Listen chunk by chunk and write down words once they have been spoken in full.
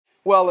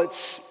Well,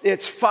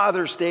 it's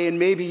Father's Day, and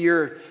maybe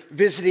you're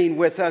visiting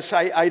with us.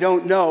 I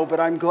don't know, but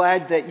I'm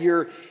glad that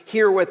you're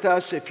here with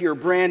us. If you're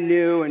brand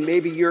new and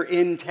maybe you're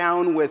in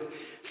town with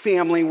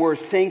family, we're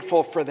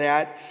thankful for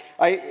that.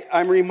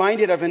 I'm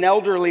reminded of an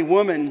elderly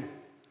woman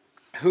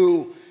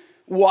who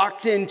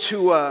walked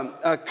into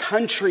a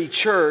country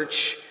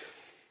church,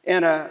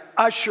 and an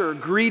usher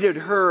greeted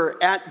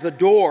her at the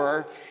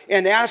door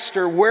and asked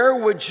her, "Where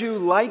would you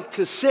like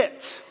to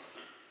sit?"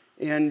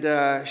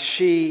 And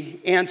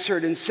she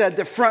answered and said,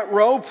 "The front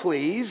row,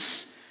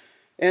 please."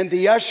 And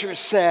the usher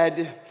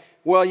said,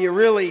 "Well, you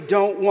really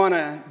don't want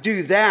to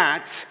do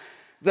that.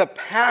 The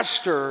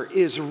pastor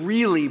is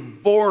really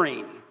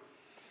boring."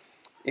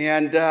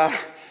 And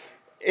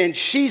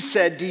she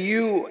said, "Do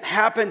you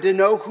happen to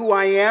know who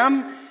I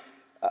am?"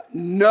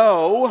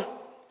 "No,"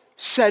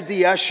 said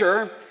the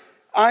usher.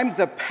 "I'm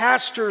the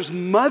pastor's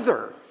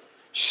mother,"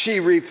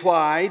 she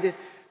replied,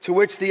 to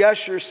which the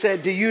usher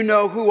said, "Do you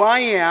know who I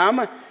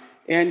am?"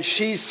 And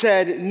she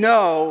said,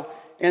 "No,"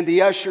 and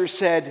the usher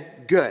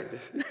said,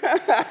 "Good."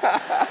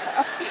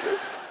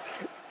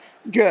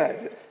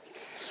 Good.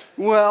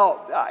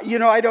 Well,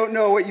 I don't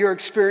know what your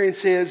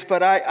experience is,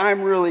 but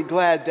I'm really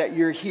glad that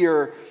you're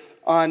here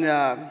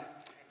on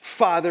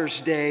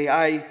Father's Day.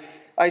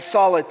 I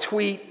saw a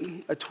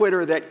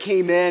Twitter that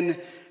came in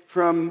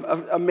from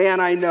a man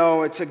I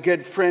know. It's a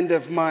good friend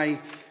of my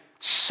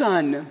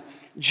son,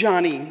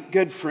 Johnny,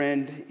 good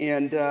friend,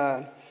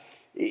 and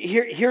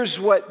here's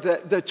what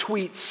the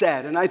tweet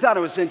said, and I thought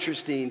it was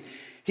interesting.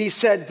 He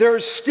said,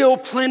 "There's still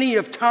plenty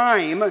of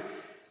time."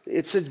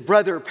 It's his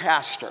brother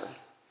pastor.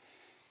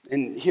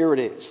 And here it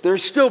is.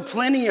 "There's still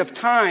plenty of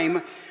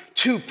time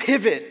to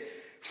pivot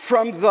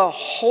from the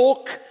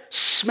Hulk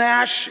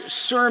smash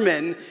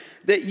sermon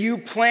that you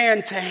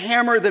plan to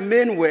hammer the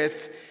men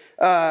with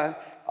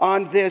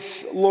on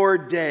this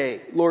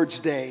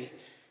Lord's Day.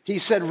 He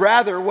said,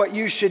 "Rather, what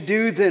you should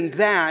do than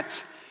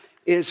that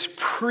is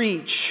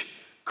preach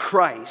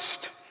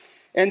Christ."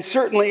 And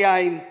certainly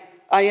I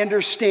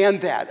understand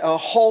that. A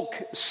Hulk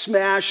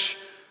smash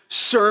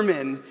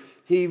sermon,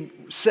 he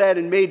said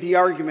and made the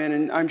argument,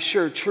 and I'm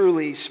sure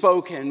truly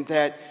spoken,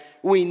 that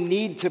we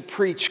need to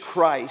preach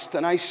Christ.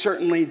 And I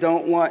certainly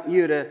don't want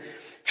you to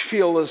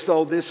feel as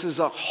though this is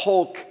a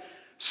Hulk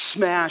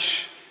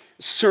smash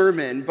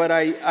sermon, but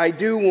I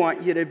do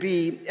want you to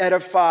be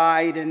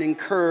edified and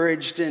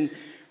encouraged and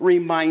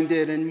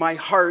reminded, and my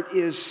heart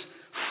is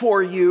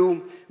for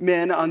you,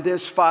 men, on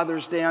this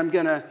Father's Day. I'm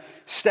going to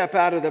step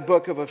out of the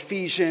book of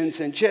Ephesians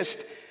and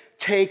just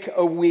take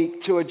a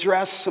week to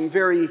address some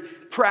very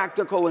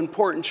practical,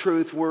 important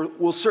truth.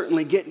 We'll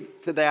certainly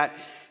get to that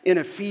in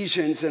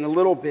Ephesians in a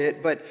little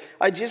bit, but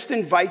I just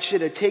invite you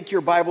to take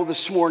your Bible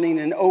this morning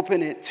and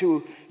open it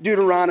to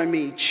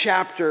Deuteronomy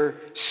chapter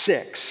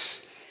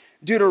 6.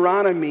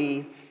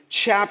 Deuteronomy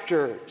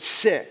chapter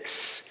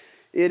 6.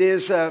 It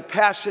is a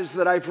passage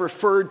that I've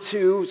referred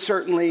to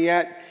certainly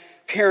at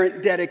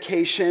parent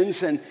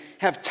dedications and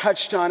have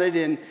touched on it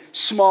in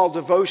small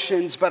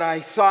devotions, but I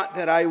thought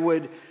that I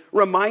would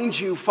remind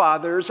you,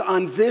 fathers,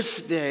 on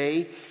this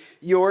day,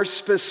 your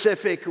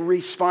specific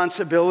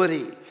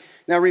responsibility.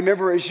 Now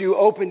remember, as you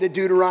open to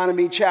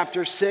Deuteronomy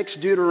chapter 6,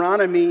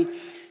 Deuteronomy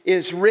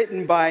is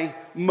written by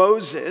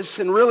Moses,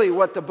 and really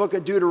what the book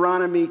of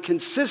Deuteronomy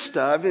consists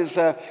of is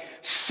a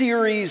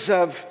series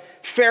of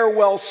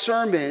farewell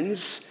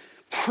sermons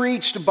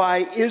preached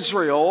by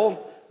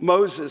Israel,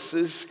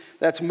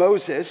 that's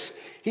Moses.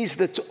 He's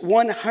the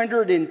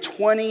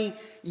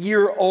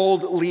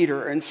 120-year-old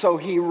leader. And so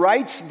he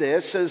writes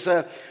this as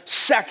a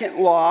second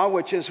law,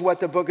 which is what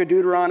the book of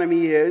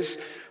Deuteronomy is.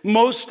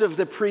 Most of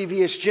the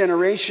previous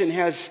generation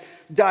has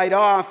died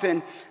off,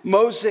 and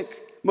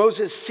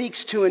Moses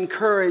seeks to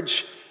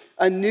encourage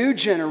a new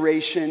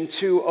generation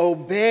to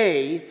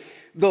obey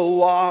the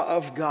law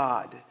of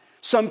God.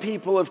 Some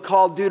people have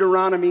called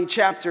Deuteronomy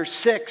chapter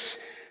 6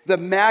 the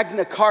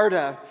Magna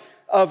Carta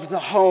of the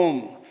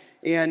home.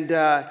 And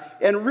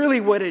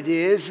really what it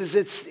is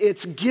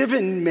it's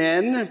given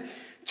men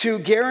to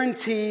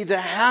guarantee the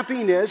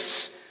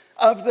happiness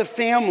of the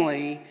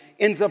family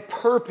in the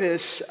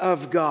purpose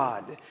of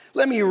God.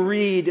 Let me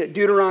read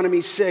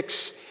Deuteronomy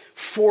 6,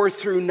 4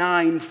 through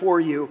 9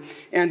 for you,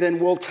 and then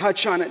we'll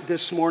touch on it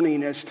this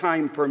morning as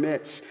time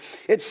permits.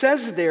 It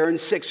says there in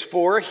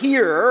 6:4,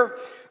 "Hear,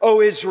 O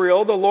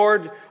Israel, the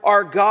Lord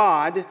our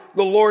God,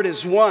 the Lord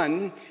is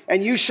one,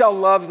 and you shall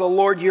love the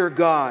Lord your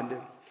God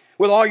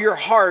with all your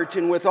heart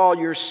and with all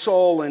your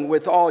soul and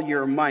with all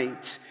your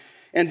might.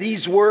 And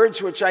these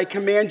words which I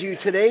command you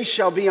today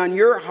shall be on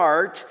your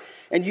heart,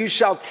 and you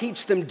shall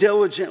teach them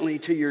diligently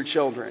to your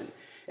children,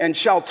 and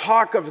shall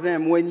talk of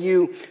them when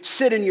you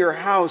sit in your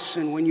house,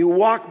 and when you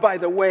walk by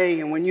the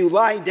way, and when you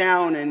lie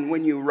down, and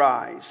when you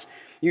rise.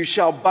 You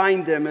shall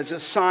bind them as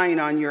a sign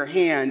on your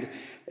hand,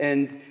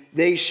 and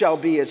they shall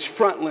be as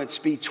frontlets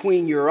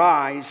between your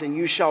eyes, and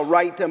you shall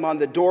write them on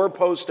the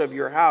doorpost of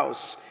your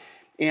house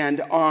and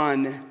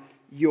on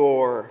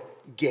your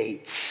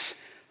gates."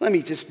 Let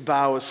me just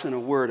bow us in a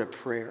word of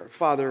prayer.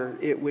 Father,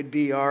 it would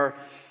be our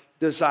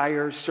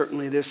desire,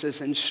 certainly this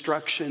is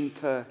instruction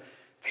to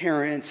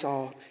parents.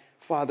 I'll,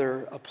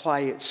 Father,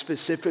 apply it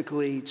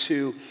specifically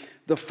to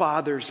the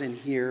fathers in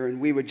here. And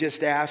we would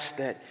just ask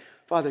that,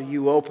 Father,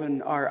 you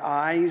open our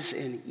eyes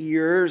and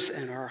ears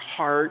and our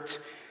heart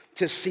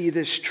to see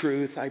this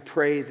truth. I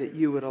pray that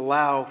you would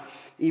allow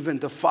even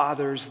the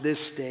fathers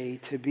this day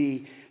to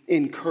be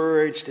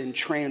encouraged and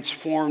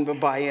transformed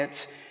by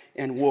it.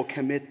 And we'll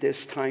commit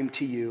this time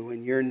to you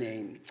in your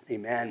name.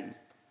 Amen.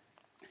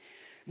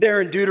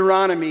 There in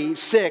Deuteronomy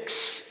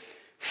 6,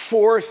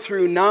 4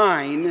 through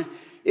 9,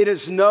 it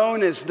is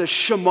known as the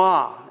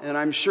Shema. And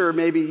I'm sure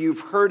maybe you've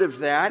heard of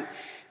that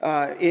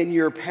in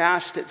your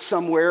past at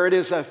somewhere. It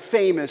is a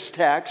famous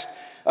text.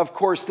 Of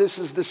course, this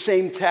is the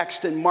same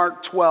text in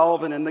Mark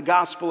 12 and in the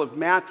Gospel of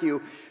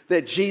Matthew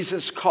that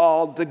Jesus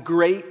called the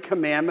great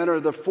commandment, or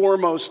the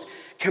foremost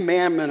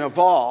commandment of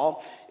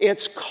all.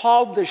 It's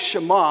called the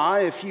Shema,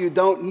 if you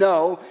don't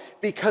know,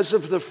 because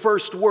of the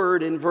first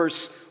word in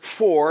verse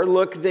 4.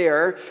 Look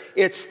there.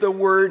 It's the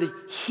word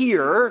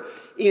hear.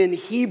 In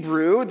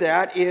Hebrew,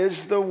 that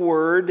is the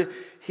word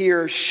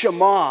here,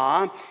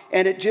 Shema,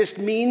 and it just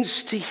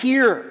means to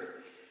hear.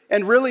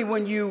 And really,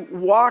 when you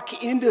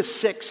walk into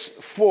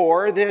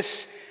 6:4,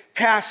 this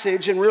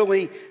passage, and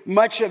really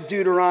much of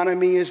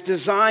Deuteronomy, is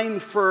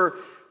designed for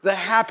the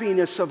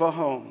happiness of a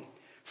home,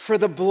 for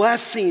the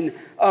blessing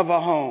of a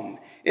home.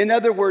 In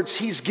other words,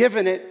 he's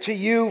given it to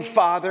you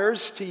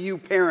fathers, to you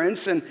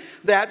parents, in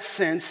that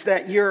sense,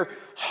 that your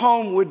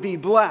home would be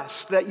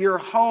blessed, that your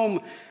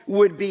home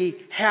would be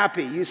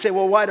happy. You say,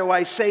 well, why do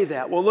I say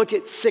that? Well, look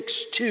at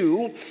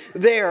 6:2.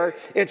 There,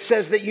 it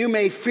says that you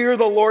may fear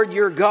the Lord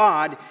your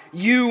God,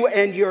 you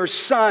and your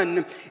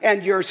son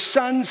and your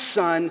son's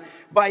son,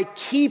 by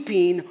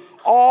keeping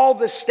all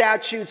the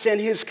statutes and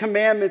his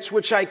commandments,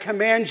 which I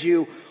command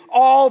you,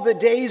 all the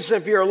days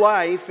of your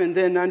life. And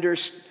then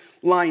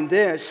underline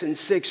this in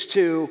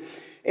 6:2,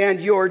 and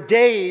your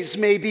days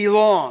may be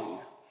long.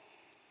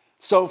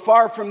 So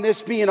far from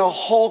this being a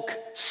Hulk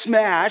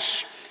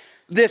smash,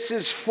 this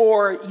is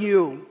for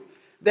you,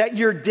 that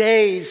your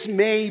days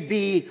may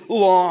be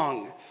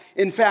long.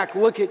 In fact,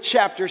 look at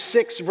chapter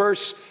 6,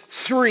 verse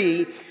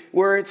 3,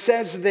 where it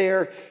says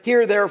there,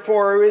 hear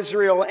therefore, O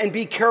Israel, and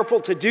be careful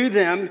to do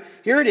them.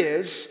 Here it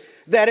is,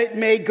 that it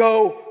may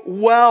go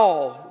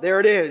well, there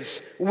it is,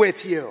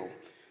 with you.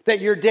 That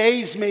your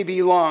days may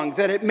be long,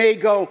 that it may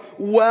go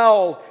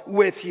well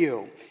with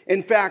you.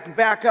 In fact,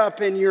 back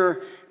up in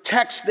your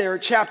text there,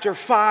 chapter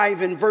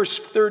 5 and verse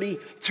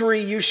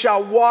 33, you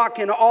shall walk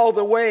in all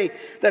the way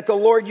that the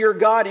Lord your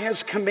God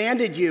has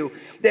commanded you,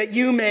 that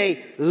you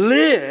may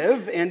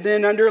live, and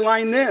then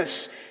underline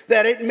this,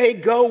 that it may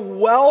go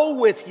well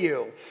with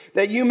you,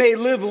 that you may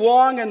live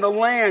long in the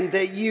land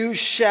that you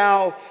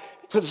shall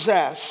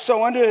possess.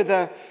 So under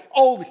the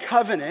old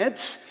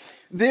covenant,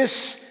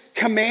 this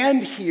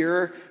command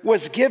here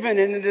was given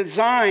and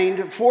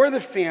designed for the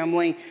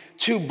family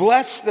to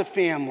bless the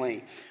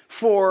family,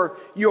 for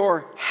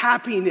your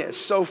happiness.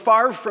 So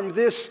far from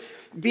this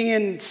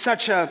being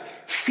such a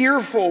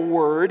fearful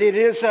word, it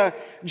is a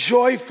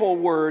joyful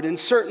word, and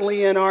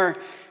certainly in our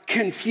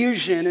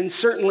confusion, and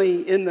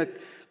certainly in the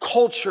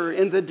culture,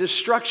 in the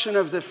destruction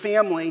of the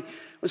family.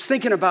 I was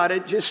thinking about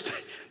it just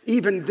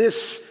even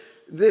this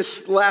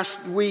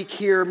last week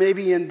here,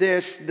 maybe in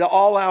the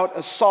all-out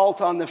assault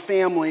on the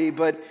family,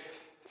 but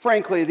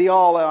frankly, the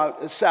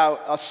all-out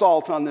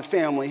assault on the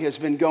family has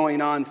been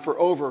going on for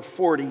over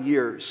 40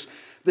 years.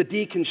 The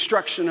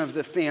deconstruction of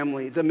the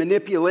family, the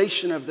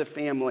manipulation of the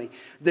family,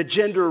 the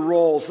gender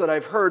roles that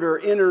I've heard are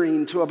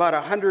entering to about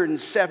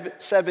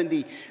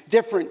 170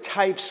 different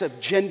types of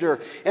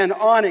gender, and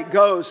on it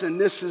goes, and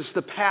this is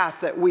the path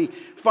that we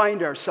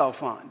find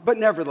ourselves on. But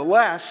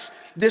nevertheless,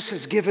 this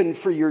is given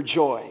for your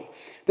joy.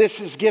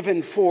 This is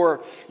given for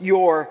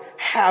your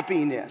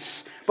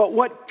happiness. But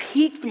what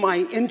piqued my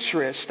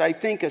interest, I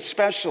think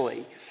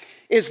especially,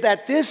 is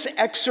that this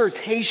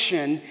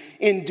exhortation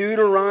in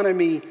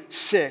Deuteronomy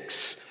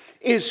 6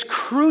 is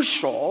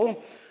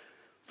crucial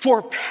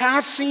for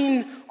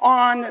passing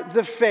on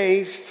the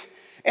faith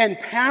and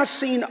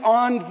passing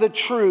on the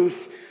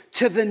truth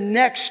to the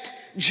next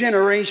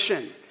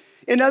generation.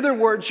 In other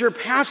words, you're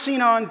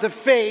passing on the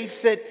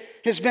faith that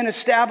has been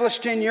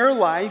established in your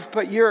life,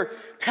 but you're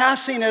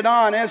passing it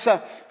on as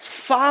a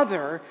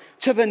father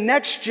to the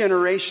next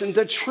generation,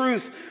 the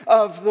truth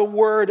of the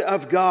Word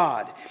of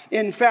God.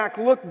 In fact,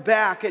 look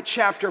back at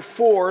chapter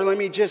 4. Let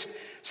me just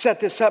set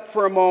this up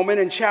for a moment.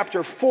 In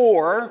chapter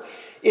 4,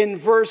 in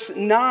verse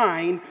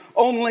 9,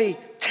 only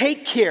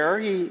take care,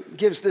 he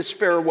gives this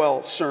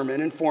farewell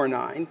sermon in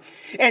 4:9,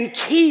 and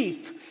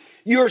keep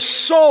your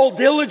soul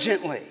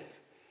diligently,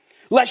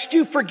 lest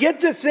you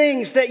forget the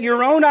things that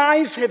your own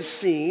eyes have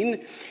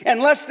seen, and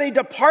lest they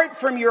depart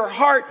from your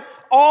heart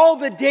all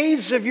the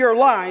days of your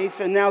life.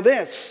 And now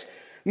this,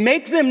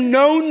 make them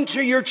known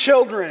to your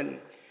children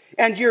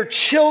and your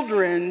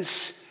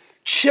children's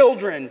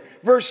children.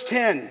 Verse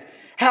 10,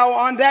 how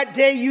on that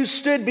day you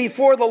stood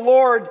before the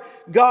Lord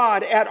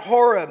God at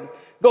Horeb.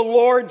 The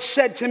Lord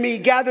said to me,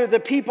 gather the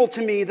people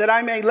to me that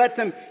I may let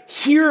them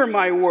hear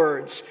my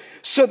words,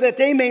 so that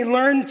they may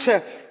learn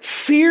to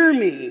fear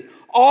me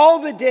all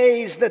the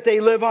days that they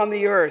live on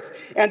the earth,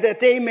 and that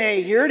they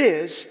may, here it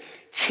is,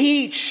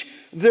 teach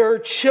their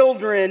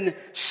children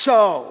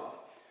so.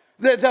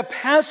 The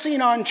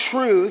passing on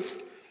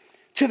truth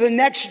to the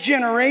next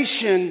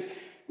generation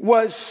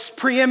was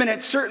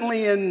preeminent,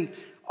 certainly in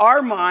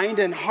our mind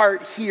and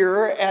heart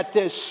here at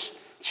this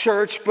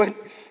church, but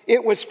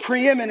it was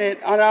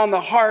preeminent on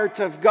the heart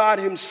of God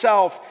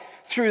himself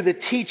through the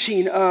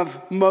teaching of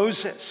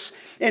Moses.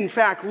 In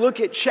fact, look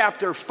at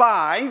chapter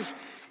 5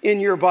 in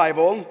your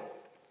Bible.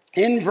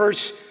 In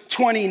verse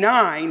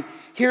 29,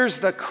 here's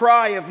the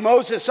cry of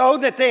Moses. Oh,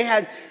 that they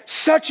had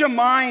such a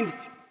mind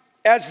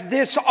as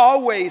this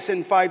always,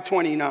 in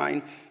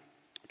 5:29,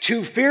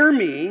 to fear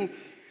me,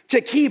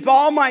 to keep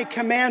all my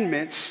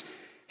commandments.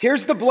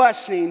 Here's the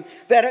blessing,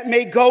 that it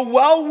may go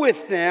well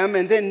with them.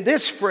 And then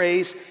this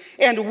phrase,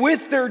 and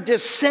with their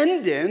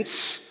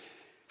descendants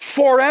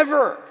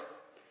forever.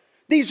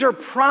 These are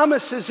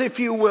promises, if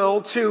you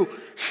will, to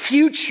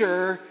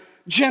future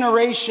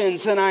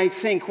generations. And I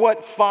think,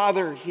 what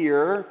father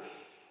here,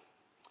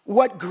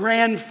 what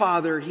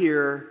grandfather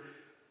here,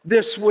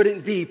 this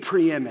wouldn't be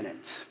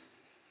preeminent.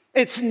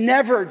 It's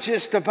never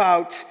just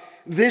about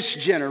this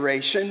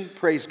generation,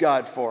 praise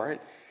God for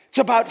it. It's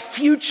about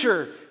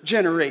future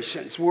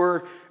generations.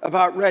 We're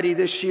about ready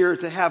this year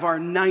to have our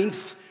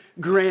 9th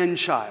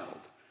grandchild.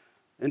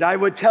 And I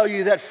would tell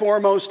you that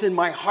foremost in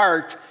my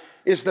heart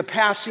is the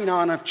passing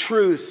on of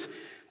truth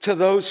to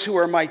those who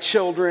are my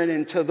children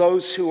and to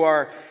those who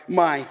are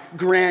my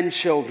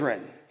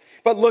grandchildren.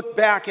 But look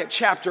back at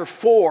chapter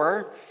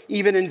 4,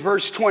 even in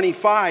verse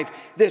 25,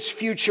 this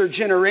future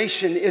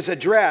generation is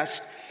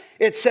addressed.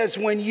 It says,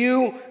 when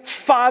you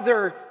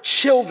father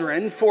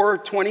children,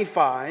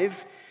 4:25,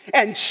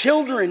 and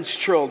children's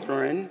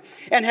children,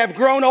 and have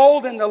grown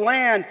old in the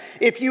land,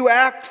 if you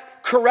act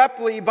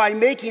corruptly by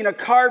making a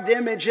carved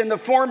image in the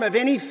form of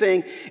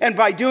anything, and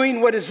by doing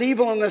what is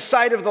evil in the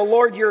sight of the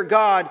Lord your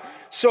God,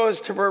 so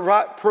as to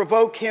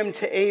provoke him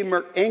to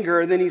anger.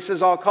 And then he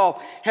says, I'll call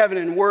heaven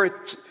and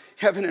earth,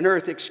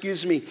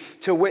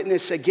 to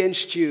witness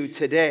against you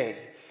today.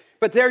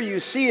 But there you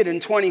see it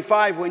in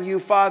 25, when you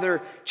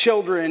father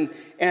children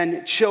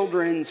and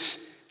children's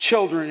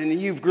children, and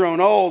you've grown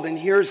old. And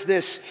here's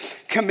this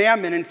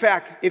commandment. In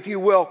fact, if you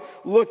will,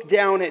 look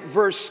down at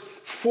verse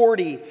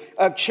 40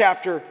 of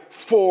chapter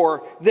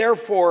 4.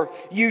 Therefore,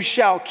 you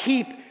shall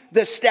keep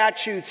the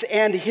statutes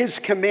and his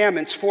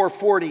commandments,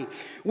 4:40,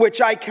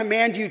 which I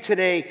command you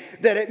today,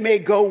 that it may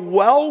go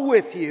well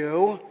with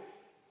you.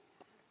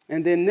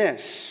 And then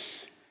this,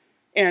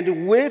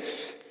 and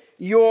with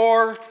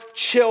your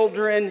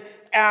children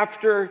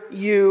after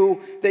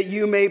you, that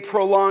you may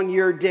prolong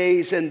your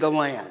days in the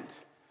land.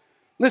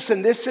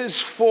 Listen, this is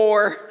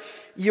for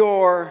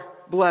your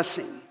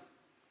blessing.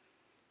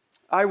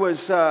 I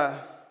was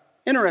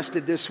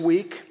interested this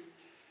week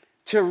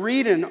to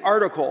read an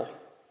article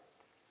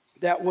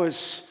that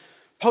was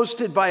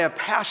posted by a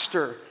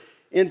pastor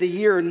in the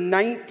year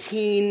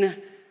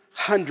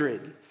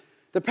 1900.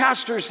 The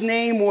pastor's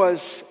name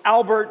was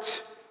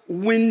Albert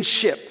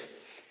Winship,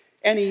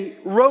 and he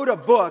wrote a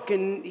book,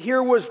 and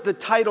here was the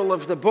title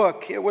of the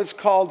book. It was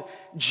called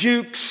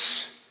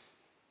Jukes,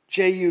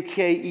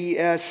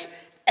 Jukes,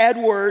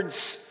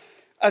 Edwards,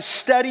 A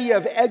Study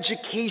of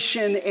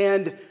Education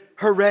and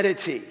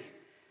Heredity.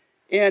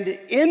 And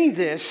in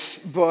this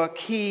book,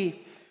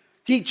 he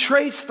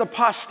traced the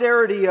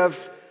posterity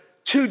of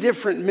 2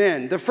 different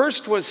men. The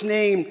first was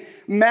named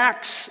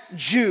Max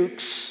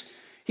Jukes.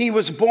 He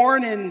was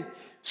born in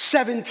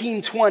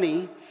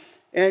 1720,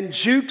 and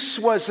Jukes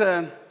was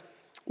an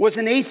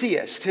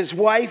atheist. His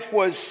wife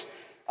was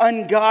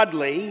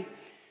ungodly,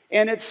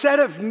 and it said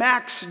of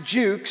Max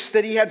Jukes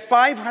that he had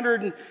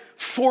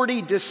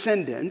 540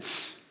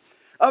 descendants.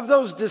 Of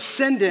those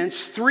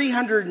descendants,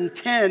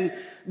 310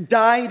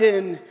 died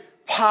in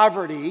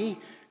poverty,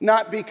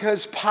 not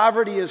because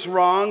poverty is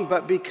wrong,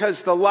 but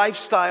because the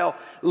lifestyle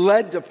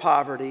led to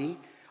poverty.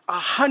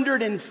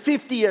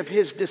 150 of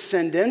his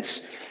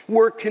descendants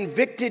were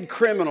convicted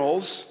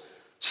criminals.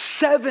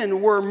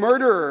 7 were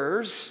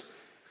murderers.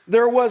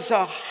 There was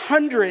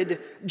 100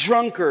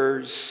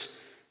 drunkards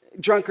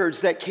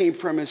that came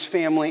from his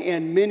family,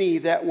 and many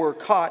that were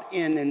caught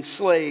and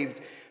enslaved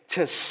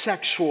to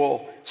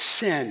sexual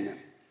sin.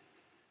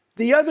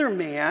 The other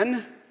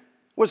man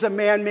was a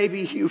man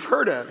maybe you've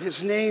heard of.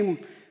 His name,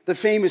 the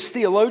famous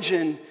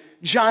theologian,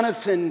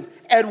 Jonathan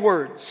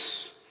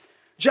Edwards.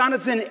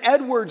 Jonathan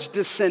Edwards'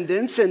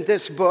 descendants in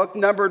this book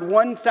numbered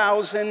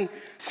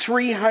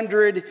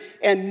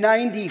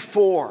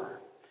 1,394.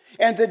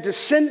 And the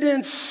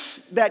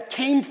descendants that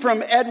came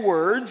from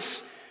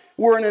Edwards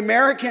were an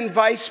American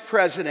vice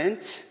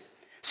president,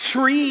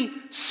 3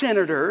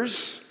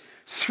 senators,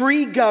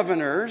 3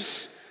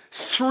 governors,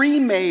 3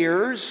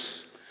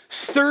 mayors,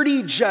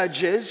 30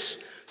 judges,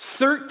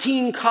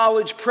 13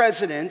 college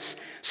presidents,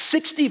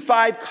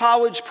 65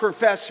 college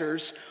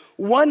professors,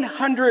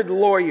 100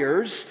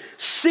 lawyers,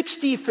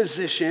 60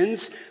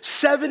 physicians,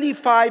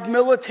 75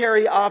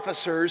 military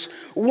officers,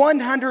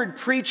 100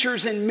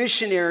 preachers and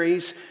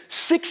missionaries,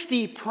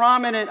 60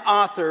 prominent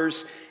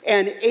authors,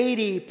 and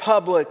 80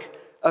 public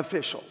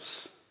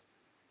officials.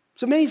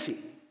 It's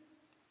amazing.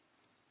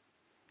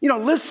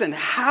 Listen,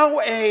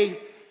 how a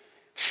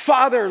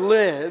father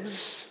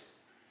lives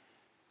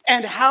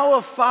and how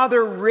a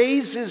father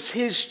raises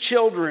his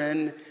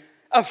children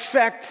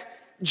affect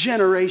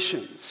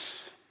generations.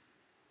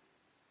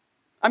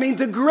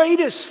 The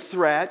greatest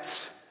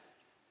threat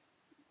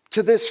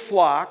to this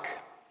flock,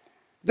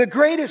 the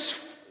greatest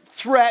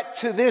threat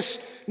to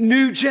this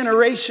new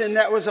generation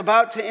that was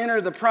about to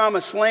enter the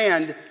promised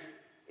land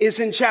is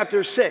in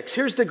chapter 6.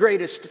 Here's the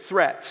greatest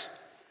threat.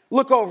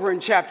 Look over in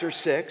chapter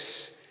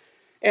 6.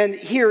 And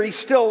here he's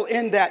still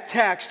in that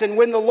text. And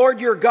when the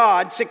Lord your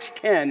God,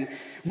 6:10,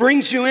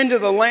 brings you into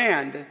the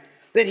land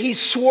that he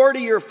swore to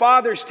your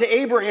fathers, to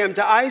Abraham,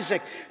 to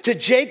Isaac, to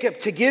Jacob,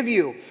 to give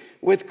you,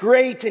 with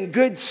great and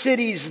good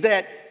cities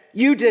that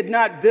you did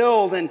not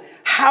build, and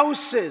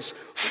houses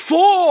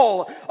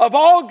full of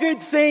all good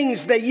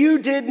things that you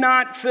did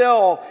not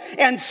fill,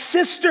 and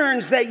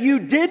cisterns that you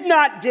did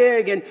not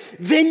dig, and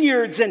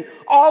vineyards and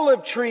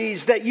olive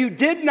trees that you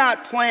did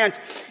not plant.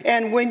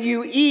 And when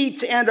you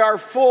eat and are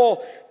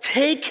full,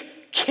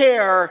 take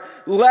care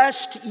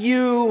lest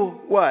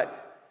you,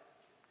 what?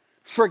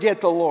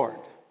 Forget the Lord.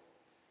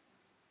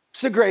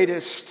 It's the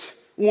greatest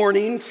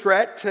warning,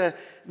 threat to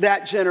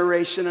that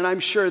generation, and I'm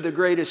sure the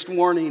greatest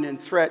warning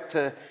and threat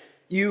to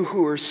you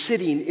who are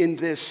sitting in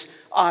this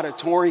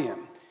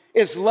auditorium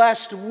is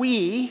lest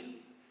we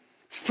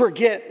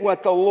forget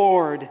what the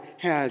Lord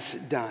has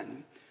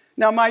done.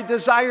 Now, my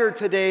desire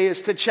today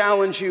is to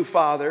challenge you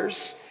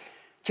fathers,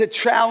 to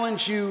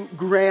challenge you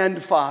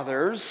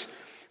grandfathers,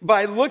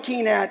 by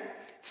looking at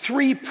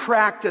 3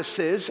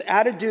 practices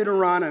out of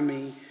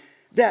Deuteronomy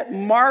that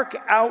mark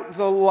out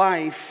the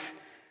life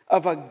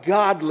of a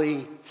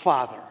godly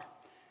father.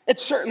 It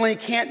certainly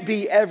can't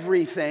be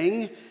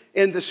everything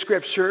in the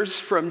scriptures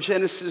from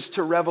Genesis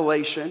to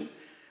Revelation,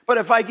 but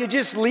if I could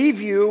just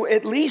leave you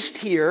at least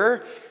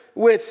here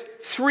with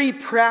 3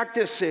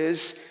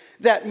 practices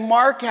that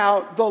mark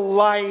out the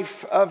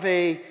life of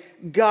a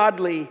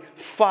godly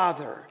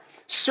father.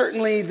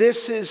 Certainly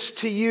this is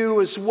to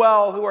you as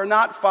well who are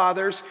not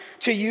fathers,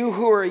 to you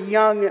who are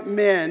young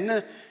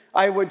men.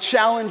 I would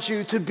challenge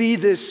you to be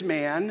this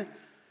man.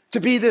 To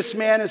be this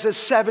man as a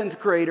 7th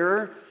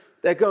grader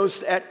that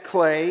goes at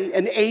Clay,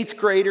 an 8th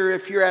grader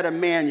if you're at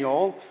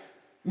Emmanuel,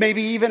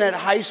 maybe even at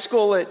high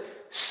school at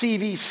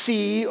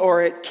CVC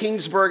or at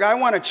Kingsburg. I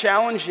want to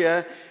challenge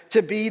you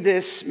to be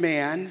this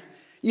man.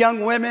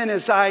 Young women,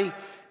 as I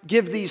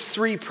give these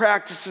 3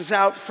 practices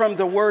out from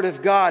the Word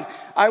of God,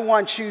 I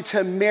want you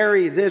to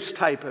marry this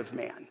type of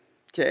man,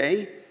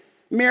 okay?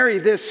 Marry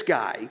this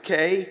guy,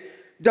 okay?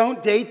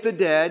 Don't date the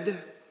dead.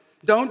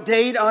 Don't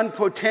date on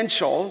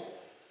potential.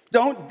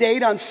 Don't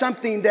date on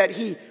something that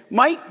he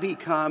might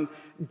become.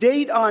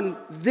 Date on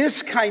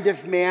this kind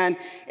of man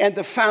and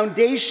the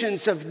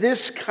foundations of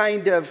this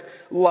kind of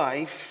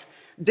life.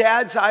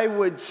 Dads, I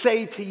would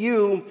say to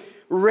you,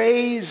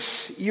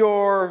 raise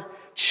your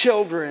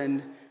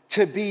children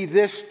to be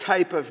this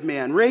type of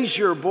man. Raise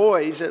your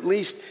boys, at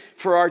least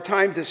for our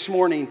time this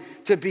morning,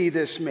 to be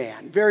this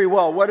man. Very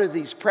well, what are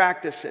these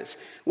practices?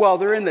 Well,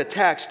 they're in the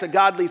text. A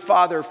godly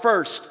father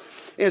first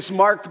is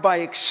marked by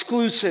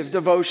exclusive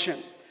devotion.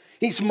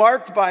 He's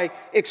marked by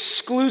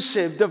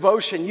exclusive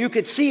devotion. You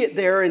could see it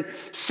there in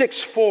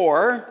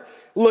 6:4.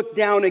 Look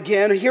down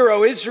again. Hear,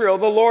 O Israel,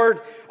 the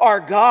Lord our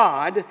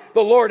God,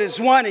 the Lord is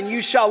one, and you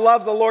shall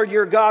love the Lord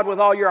your God with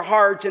all your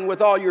heart and with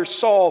all your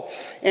soul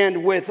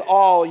and with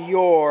all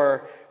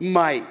your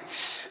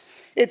might.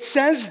 It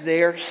says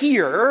there,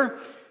 here,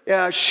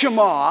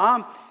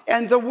 Shema,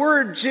 and the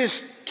word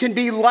just can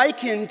be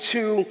likened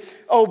to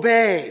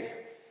obey.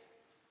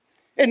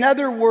 In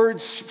other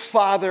words,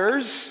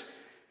 fathers,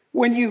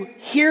 when you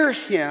hear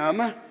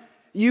him,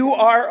 you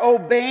are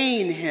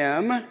obeying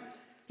him.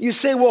 You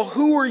say, well,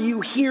 who are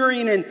you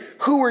hearing and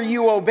who are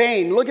you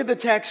obeying? Look at the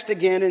text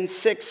again in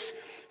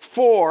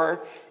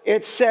 6:4.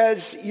 It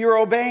says you're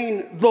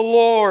obeying the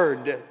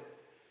Lord.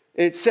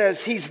 It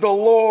says he's the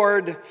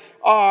Lord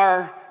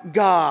our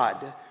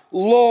God.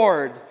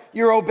 Lord,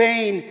 you're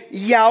obeying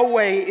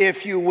Yahweh,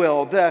 if you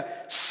will, the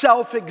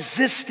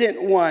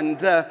self-existent one,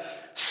 the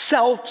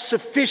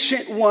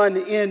self-sufficient one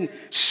in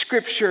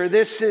Scripture.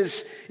 This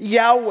is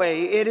Yahweh.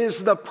 It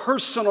is the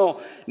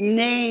personal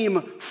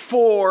name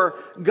for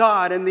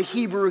God. In the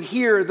Hebrew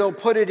here, they'll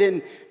put it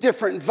in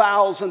different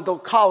vowels and they'll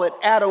call it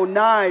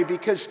Adonai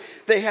because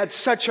they had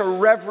such a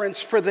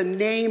reverence for the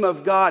name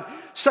of God,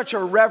 such a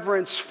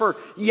reverence for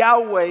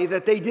Yahweh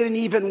that they didn't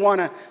even want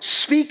to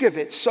speak of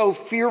it. So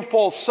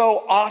fearful,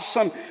 so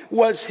awesome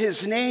was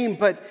his name,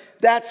 but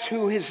that's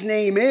who his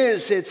name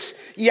is. It's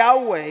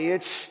Yahweh.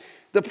 It's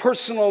the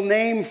personal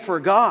name for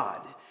God.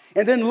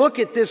 And then look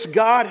at this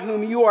God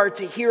whom you are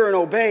to hear and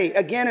obey.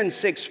 Again in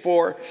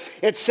 6:4,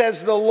 it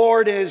says the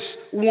Lord is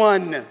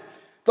one.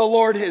 The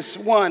Lord is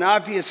one,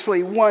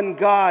 obviously one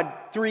God,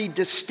 three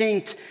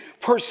distinct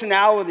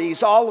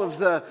personalities. All of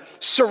the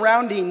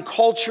surrounding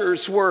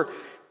cultures were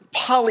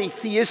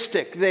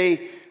polytheistic.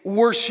 They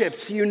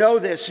worshipped, you know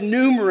this,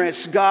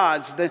 numerous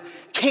gods. The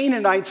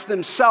Canaanites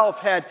themselves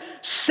had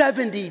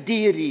 70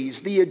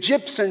 deities. The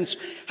Egyptians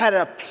had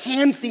a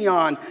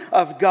pantheon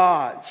of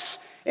gods.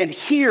 And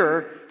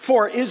here,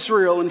 for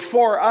Israel and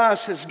for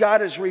us, as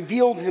God has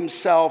revealed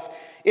himself,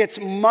 it's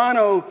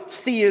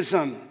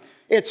monotheism.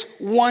 It's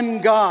one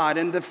God.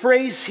 And the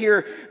phrase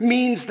here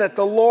means that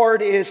the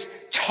Lord is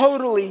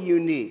totally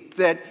unique,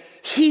 that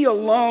he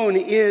alone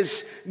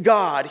is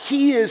God.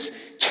 He is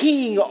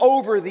king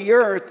over the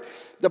earth.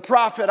 The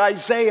prophet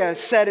Isaiah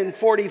said in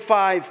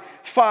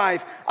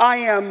 45:5, I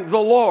am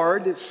the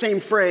Lord, same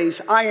phrase,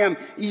 I am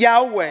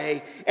Yahweh,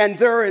 and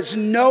there is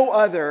no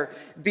other.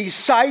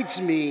 Besides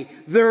me,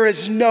 there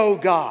is no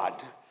God.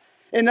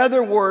 In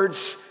other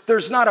words,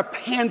 there's not a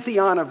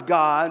pantheon of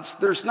gods.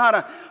 There's not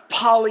a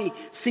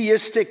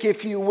polytheistic,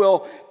 if you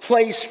will,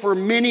 place for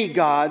many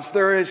gods.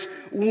 There is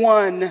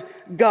one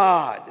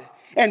God.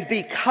 And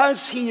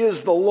because he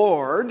is the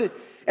Lord,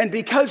 and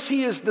because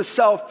he is the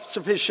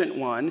self-sufficient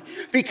one,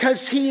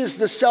 because he is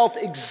the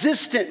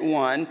self-existent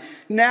one,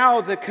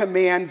 now the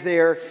command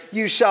there,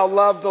 you shall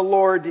love the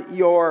Lord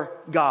your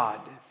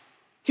God.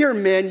 Here,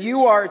 men,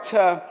 you are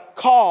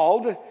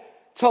called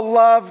to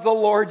love the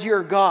Lord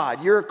your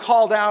God. You're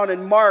called out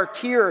and marked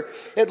here,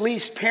 at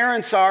least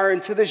parents are,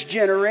 and to this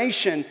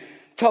generation,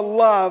 to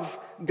love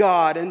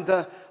God. And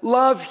the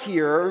love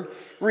here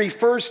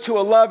refers to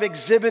a love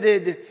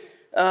exhibited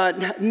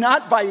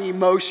not by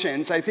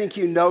emotions. I think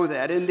you know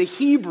that. In the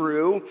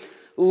Hebrew,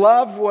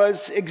 love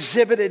was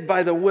exhibited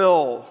by the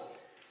will.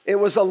 It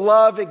was a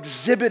love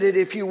exhibited,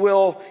 if you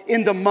will,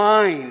 in the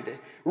mind,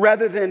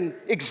 rather than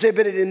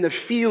exhibited in the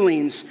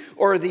feelings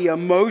or the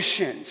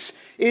emotions.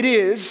 It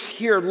is,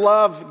 here,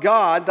 love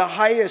God, the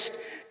highest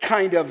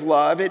kind of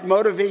love. It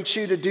motivates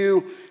you to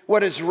do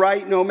what is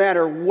right no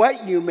matter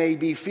what you may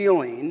be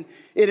feeling.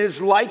 It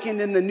is likened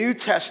in the New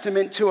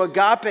Testament to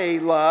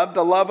agape love,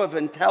 the love of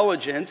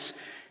intelligence,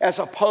 as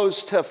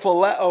opposed to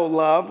phileo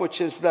love,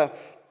 which is the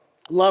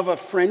love of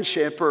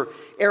friendship, or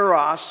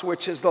eros,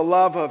 which is the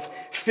love of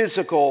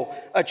physical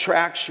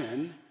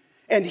attraction.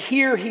 And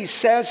here he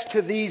says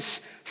to these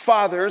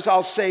fathers,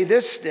 I'll say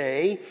this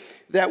day,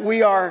 that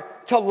we are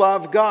to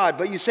love God.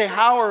 But you say,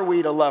 how are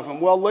we to love him?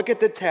 Well, look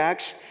at the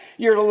text.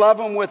 You're to love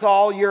him with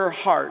all your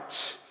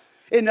heart.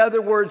 In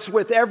other words,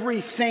 with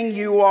everything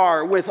you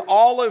are, with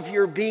all of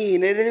your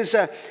being. It is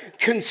a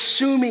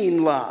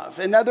consuming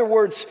love. In other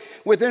words,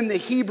 within the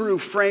Hebrew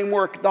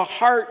framework, the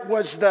heart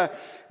was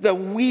the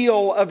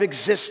wheel of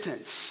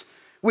existence.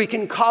 We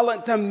can call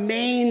it the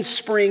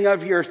mainspring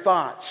of your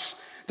thoughts,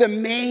 the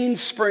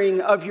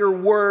mainspring of your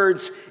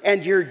words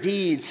and your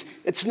deeds.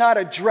 It's not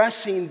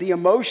addressing the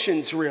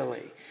emotions,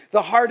 really.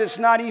 The heart is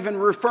not even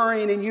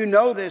referring, and you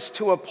know this,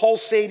 to a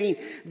pulsating,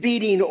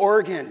 beating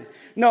organ.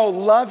 No,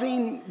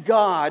 loving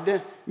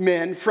God,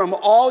 men, from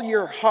all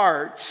your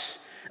hearts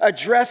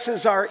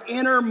addresses our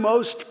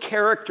innermost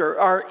character,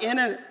 our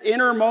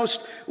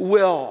innermost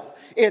will.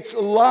 It's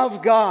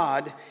love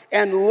God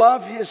and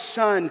love his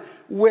Son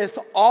with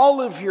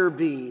all of your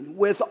being,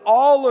 with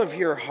all of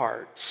your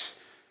hearts.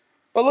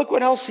 But look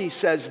what else he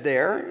says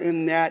there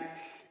in that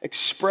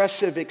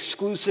expressive,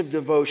 exclusive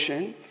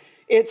devotion.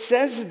 It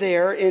says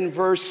there in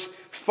verse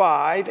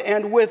 5,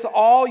 and with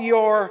all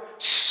your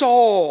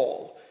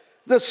soul.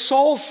 The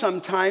soul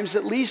sometimes,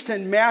 at least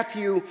in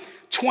Matthew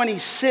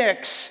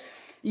 26,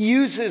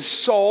 uses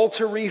soul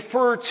to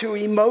refer to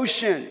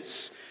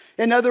emotions.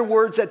 In other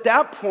words, at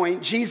that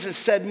point, Jesus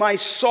said, my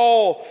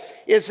soul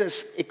is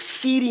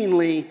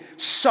exceedingly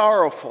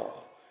sorrowful.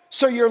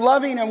 So you're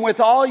loving him with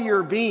all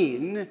your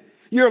being.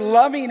 You're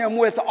loving him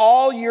with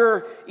all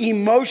your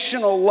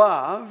emotional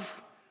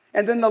love.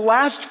 And then the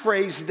last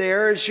phrase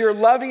there is you're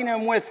loving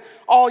him with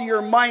all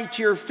your might.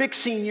 You're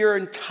fixing your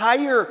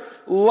entire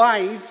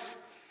life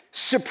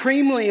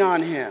supremely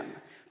on him,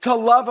 to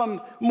love him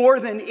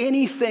more than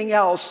anything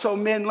else. So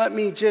men, let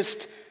me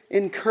just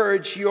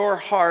encourage your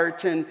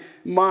heart and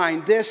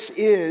mind. This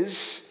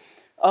is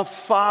a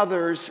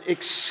father's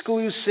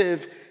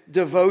exclusive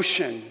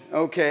devotion,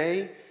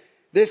 okay?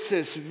 This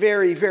is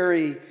very,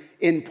 very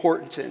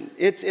important.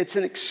 It's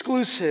an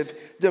exclusive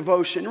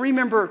devotion.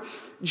 Remember,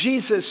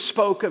 Jesus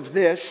spoke of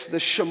this, the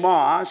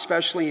Shema,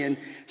 especially in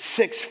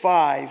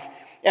 6:5,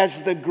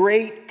 as the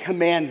great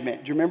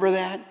commandment. Do you remember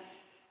that?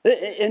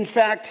 In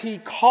fact, he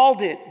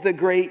called it the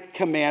great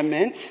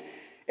commandment,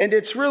 and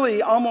it's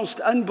really almost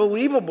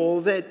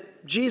unbelievable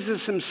that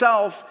Jesus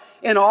himself,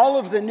 in all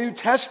of the New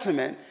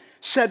Testament,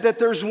 said that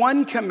there's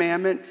one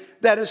commandment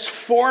that is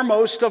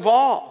foremost of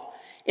all.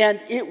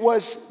 And it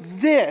was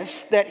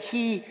this that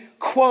he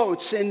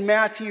quotes in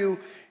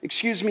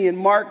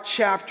Mark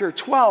chapter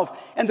 12.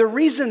 And the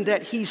reason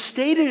that he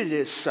stated it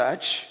as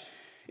such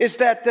is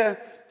that the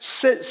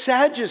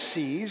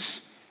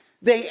Sadducees,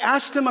 they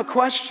asked him a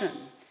question.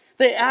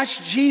 They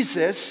asked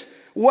Jesus,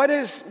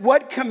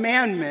 what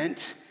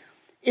commandment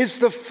is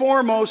the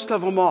foremost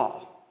of them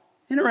all?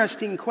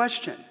 Interesting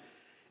question.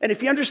 And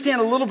if you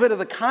understand a little bit of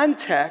the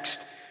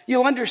context,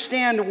 you'll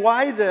understand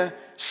why the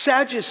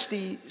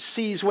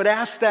Sadducees would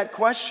ask that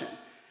question.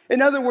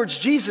 In other words,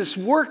 Jesus,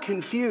 we're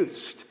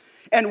confused.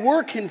 And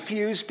we're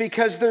confused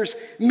because there's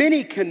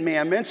many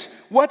commandments.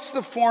 What's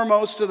the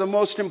foremost or the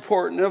most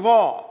important of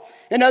all?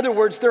 In other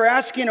words, they're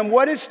asking him,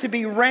 what is to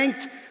be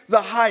ranked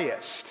the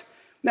highest?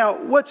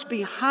 Now, what's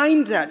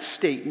behind that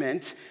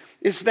statement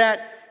is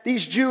that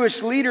these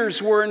Jewish leaders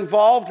were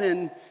involved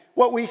in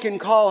what we can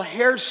call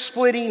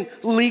hair-splitting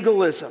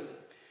legalism.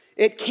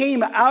 It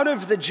came out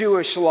of the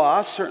Jewish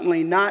law,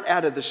 certainly not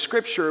out of the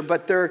scripture,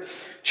 but their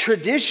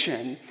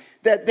tradition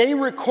that they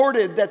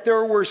recorded that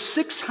there were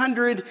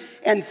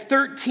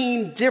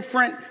 613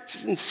 different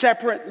and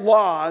separate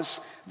laws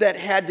that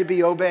had to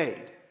be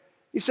obeyed.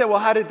 You say, well,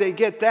 how did they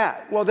get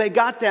that? Well, they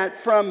got that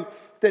from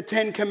the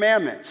Ten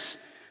Commandments.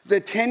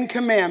 The Ten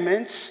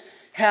Commandments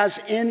has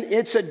in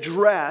its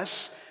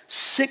address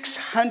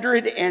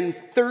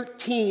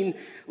 613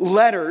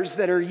 letters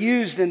that are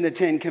used in the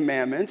Ten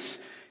Commandments.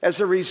 As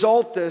a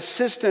result, the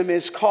system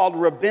is called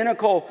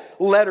rabbinical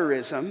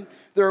letterism.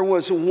 There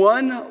was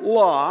one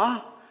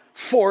law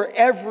for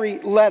every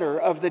letter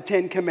of the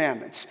Ten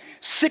Commandments.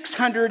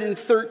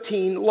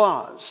 613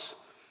 laws.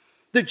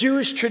 The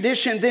Jewish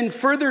tradition then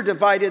further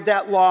divided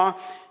that law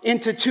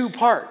into two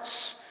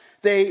parts.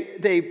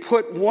 They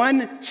put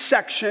one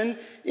section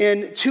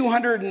in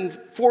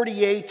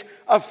 248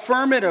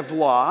 affirmative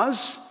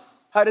laws.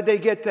 How did they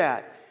get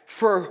that?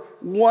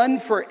 One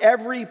for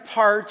every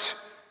part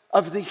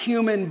of the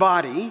human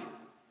body.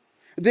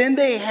 Then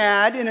they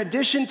had, in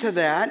addition to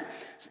that,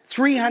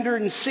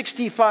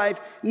 365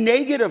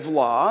 negative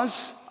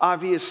laws,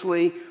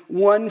 obviously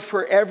one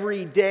for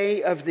every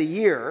day of the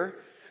year.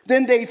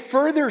 Then they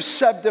further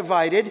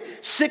subdivided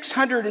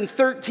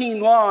 613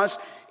 laws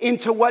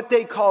into what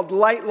they called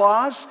light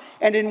laws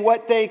and in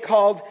what they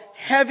called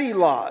heavy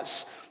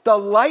laws. The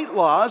light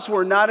laws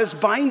were not as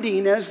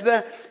binding as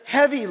the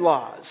heavy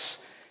laws.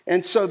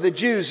 And so the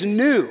Jews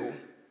knew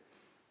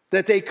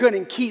that they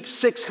couldn't keep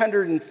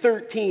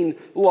 613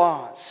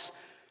 laws.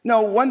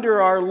 No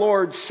wonder our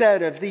Lord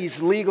said of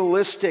these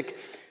legalistic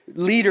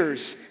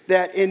leaders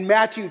that in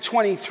Matthew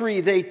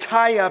 23, they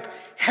tie up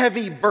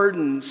heavy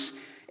burdens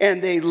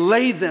and they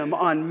lay them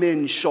on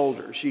men's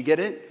shoulders. You get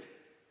it?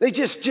 They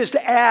just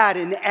add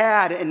and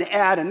add and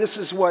add. And this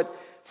is what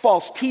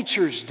false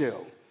teachers do.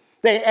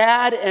 They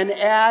add and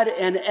add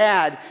and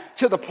add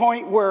to the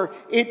point where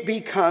it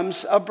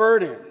becomes a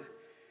burden.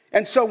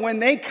 And so when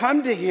they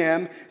come to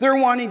him, they're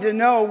wanting to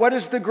know, what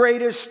is the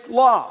greatest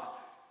law?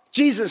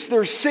 Jesus,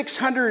 there's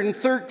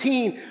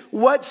 613.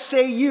 What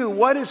say you?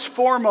 What is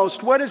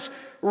foremost? What is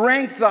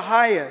ranked the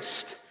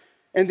highest?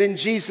 And then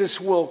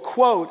Jesus will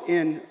quote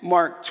in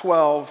Mark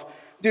 12,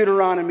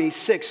 Deuteronomy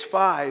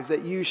 6:5,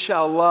 that you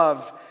shall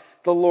love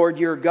the Lord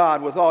your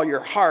God with all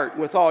your heart,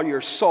 with all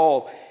your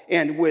soul,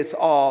 and with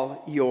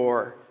all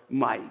your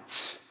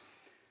might.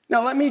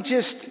 Now let me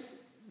just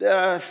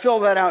fill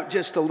that out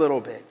just a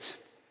little bit,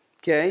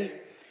 okay?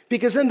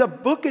 Because in the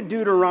book of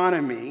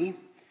Deuteronomy,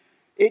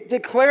 it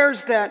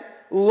declares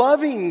that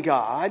loving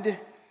God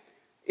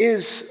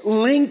is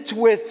linked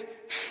with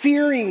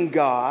fearing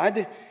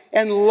God,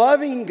 and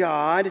loving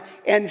God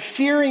and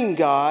fearing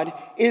God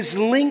is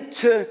linked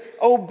to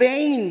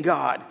obeying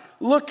God.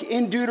 Look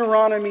in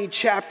Deuteronomy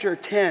chapter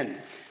 10.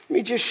 Let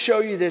me just show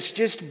you this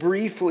just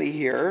briefly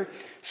here,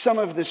 some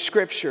of the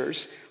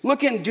scriptures.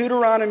 Look in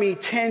Deuteronomy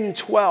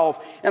 10:12,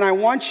 and I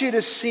want you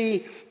to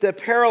see the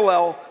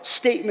parallel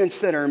statements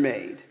that are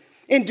made.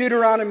 In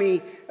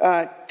Deuteronomy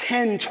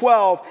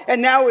 10:12,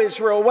 and now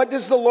Israel, what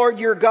does the Lord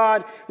your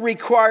God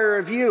require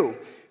of you?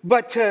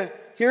 But to,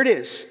 here it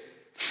is,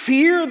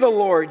 fear the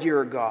Lord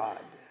your God,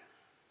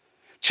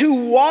 to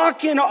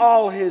walk in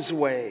all his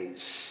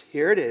ways,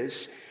 here it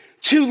is,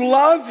 to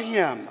love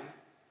him,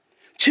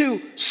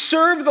 to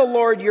serve the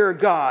Lord your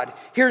God.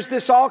 Here's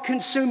this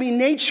all-consuming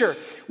nature,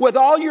 with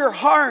all your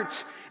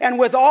heart and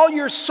with all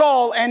your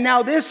soul, and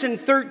now this in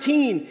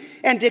 13,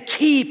 and to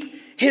keep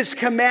his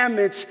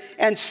commandments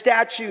and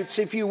statutes,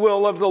 if you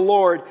will, of the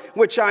Lord,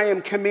 which I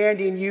am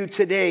commanding you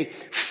today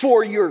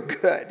for your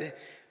good.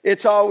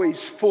 It's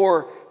always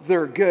for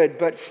their good,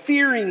 but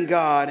fearing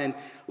God and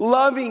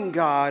loving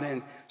God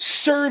and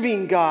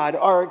serving God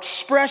are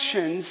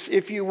expressions,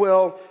 if you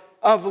will,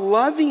 of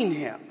loving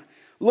him.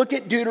 Look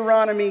at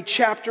Deuteronomy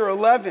chapter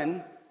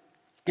 11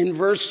 in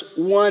verse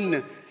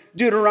 1.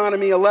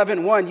 Deuteronomy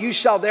 11:1. You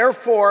shall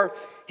therefore,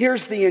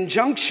 here's the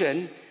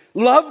injunction,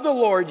 love the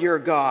Lord your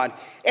God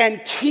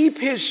and keep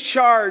his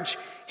charge,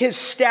 his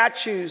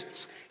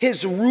statutes,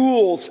 his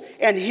rules,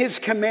 and his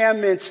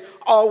commandments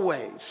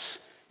always.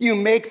 You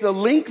make the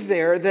link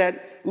there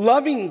that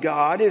loving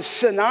God is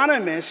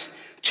synonymous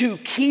to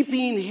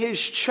keeping his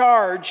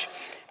charge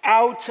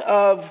out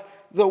of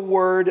the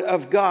word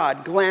of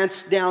God.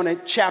 Glance down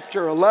at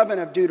chapter 11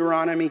 of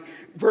Deuteronomy,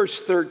 verse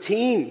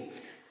 13.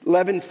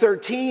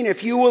 11:13,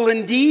 if you will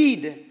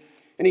indeed,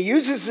 and he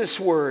uses this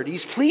word,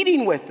 he's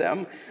pleading with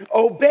them,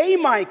 obey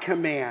my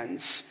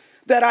commands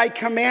that I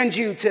command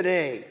you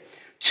today,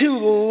 to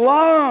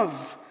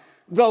love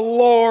the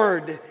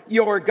Lord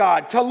your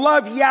God. To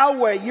love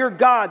Yahweh your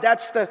God,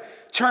 that's the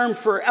term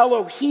for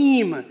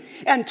Elohim.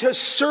 And to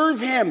serve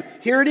him,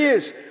 here it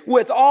is,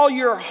 with all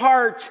your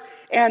heart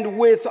and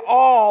with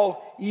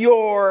all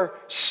your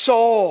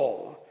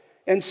soul.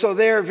 And so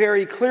there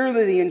very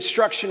clearly the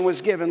instruction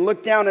was given.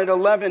 Look down at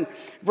 11,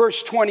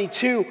 verse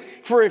 22.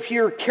 For if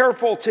you're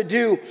careful to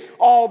do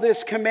all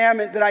this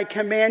commandment that I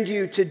command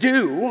you to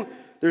do,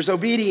 there's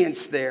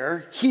obedience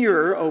there.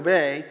 Hear,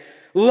 obey.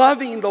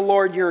 Loving the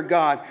Lord your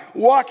God,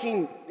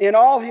 walking in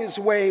all his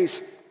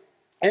ways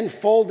and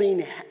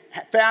folding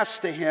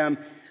fast to him.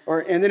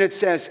 And then it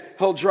says,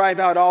 he'll drive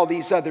out all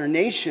these other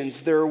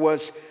nations. There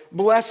was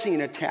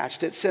blessing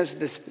attached. It says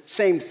the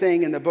same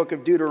thing in the book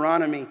of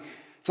Deuteronomy,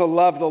 to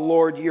love the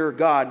Lord your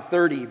God,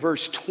 30,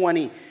 verse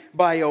 20,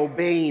 by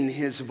obeying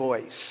his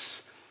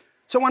voice.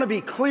 So I want to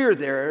be clear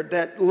there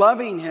that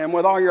loving him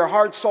with all your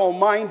heart, soul,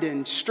 mind,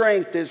 and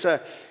strength is an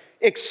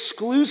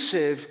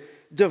exclusive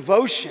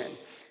devotion.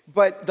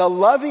 But the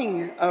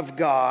loving of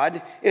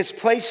God is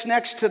placed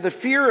next to the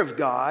fear of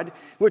God,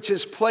 which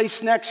is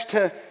placed next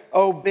to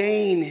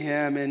obeying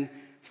him. And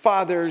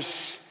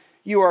fathers,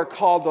 you are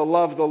called to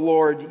love the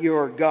Lord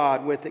your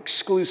God with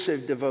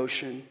exclusive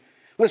devotion.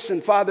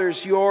 Listen,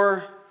 fathers,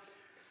 your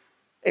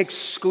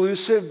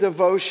exclusive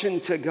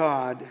devotion to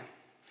God,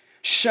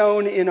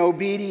 shown in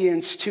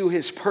obedience to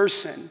his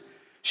person,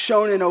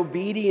 shown in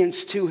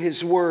obedience to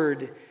his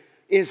word,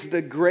 is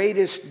the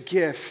greatest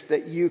gift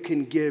that you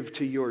can give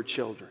to your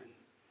children.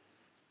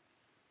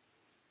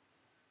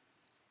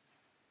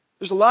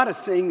 There's a lot of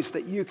things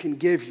that you can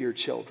give your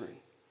children.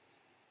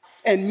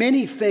 And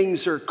many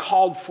things are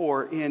called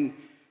for in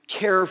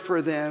care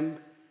for them,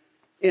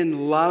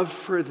 in love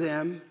for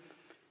them,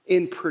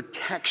 in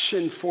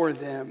protection for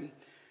them.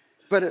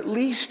 But at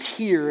least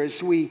here,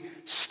 as we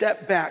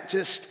step back,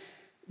 just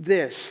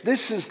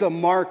this is the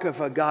mark of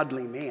a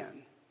godly man.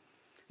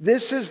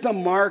 This is the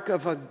mark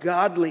of a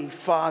godly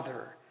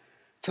father,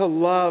 to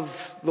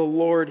love the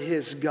Lord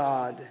his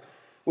God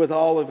with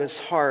all of his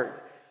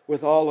heart,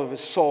 with all of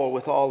his soul,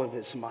 with all of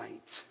his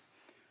might.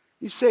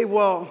 You say,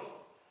 well,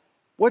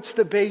 what's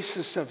the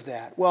basis of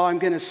that? Well, I'm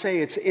going to say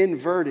it's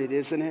inverted,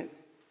 isn't it?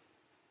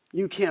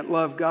 You can't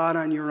love God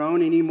on your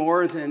own any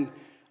more than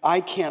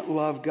I can't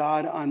love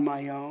God on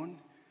my own.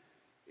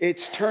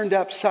 It's turned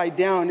upside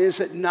down, is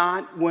it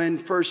not, when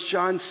 1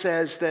 John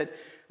says that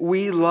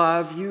we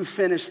love, you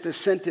finish the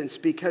sentence,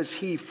 because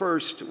he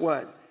first,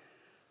 what?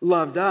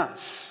 Loved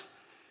us.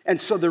 And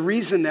so the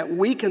reason that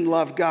we can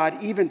love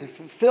God even to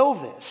fulfill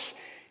this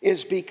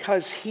is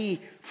because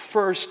he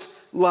first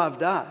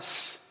loved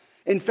us.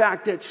 In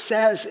fact, it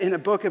says in a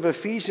book of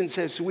Ephesians,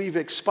 as we've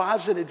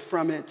exposited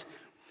from it,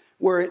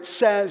 where it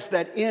says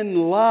that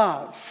in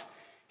love,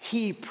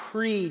 he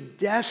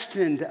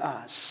predestined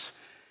us.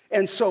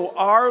 And so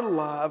our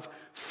love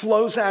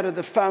flows out of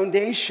the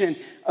foundation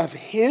of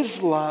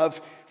his love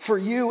for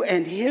you,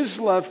 and his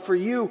love for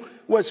you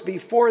was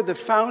before the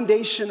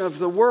foundation of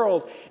the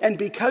world. And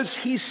because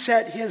he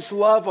set his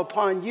love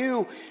upon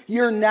you,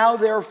 you're now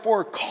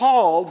therefore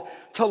called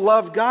to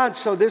love God.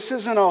 So this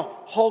isn't a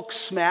Hulk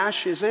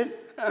smash, is it?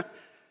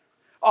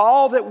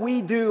 All that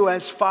we do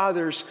as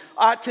fathers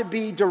ought to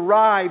be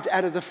derived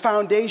out of the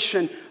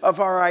foundation of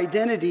our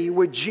identity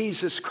with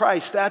Jesus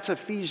Christ. That's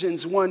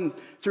Ephesians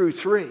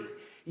 1-3.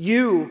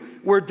 You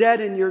were dead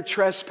in your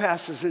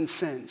trespasses and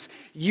sins.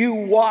 You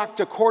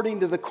walked according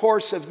to the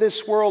course of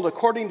this world,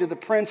 according to the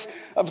prince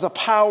of the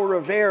power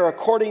of air,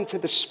 according to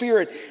the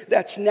spirit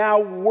that's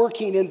now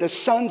working in the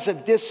sons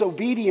of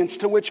disobedience,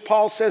 to which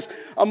Paul says,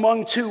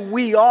 among two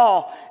we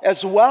all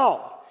as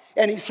well.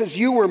 And he says,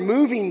 you were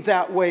moving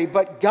that way,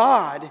 but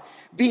God,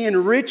 being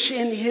rich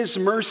in his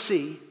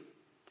mercy,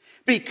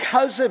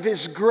 because of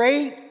his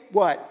great,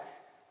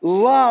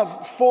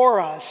 love for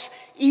us,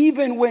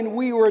 even when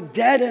we were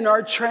dead in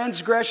our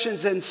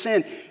transgressions and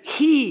sin,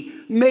 he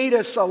made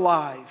us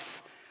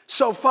alive.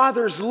 So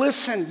fathers,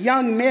 listen.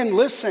 Young men,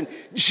 listen.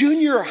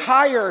 Junior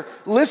higher,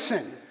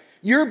 listen.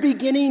 You're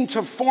beginning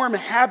to form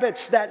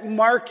habits that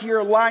mark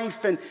your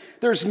life, and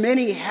there's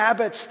many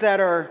habits that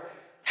are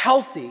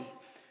healthy.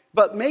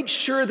 But make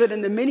sure that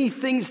in the many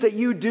things that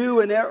you do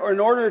in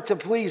order to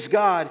please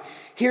God,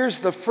 here's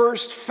the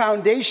first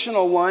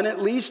foundational one, at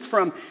least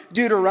from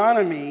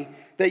Deuteronomy,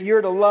 that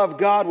you're to love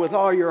God with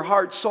all your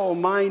heart, soul,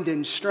 mind,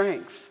 and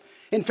strength.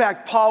 In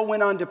fact, Paul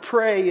went on to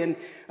pray in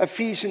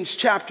Ephesians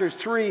chapter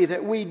 3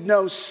 that we'd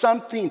know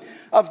something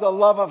of the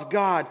love of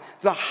God,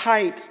 the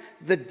height,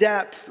 the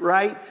depth,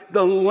 right?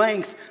 The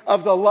length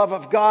of the love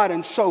of God.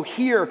 And so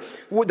here,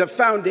 the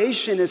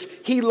foundation is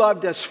he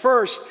loved us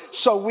first,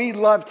 so we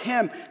loved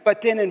him.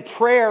 But then in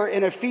prayer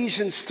in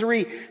Ephesians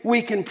 3,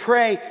 we can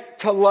pray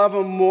to love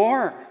him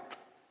more.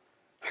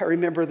 I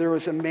remember there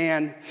was a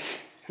man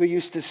who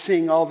used to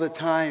sing all the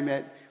time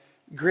at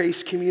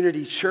Grace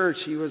Community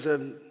Church. He's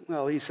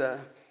a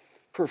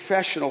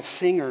professional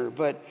singer,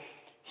 but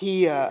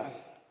his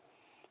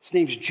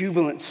name's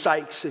Jubilant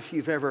Sykes, if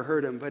you've ever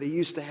heard him. But he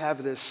used to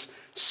have this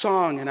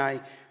song, and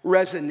I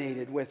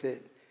resonated with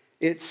it.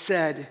 It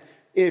said,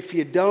 if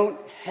you don't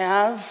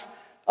have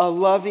a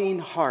loving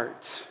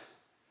heart,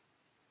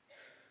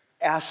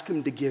 ask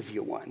him to give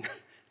you one.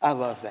 I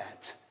love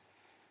that.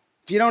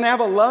 If you don't have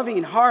a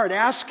loving heart,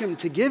 ask him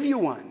to give you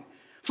one.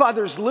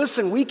 Fathers,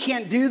 listen, we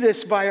can't do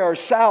this by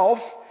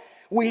ourselves.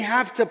 We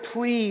have to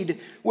plead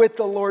with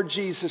the Lord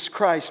Jesus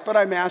Christ. But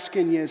I'm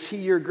asking you, is he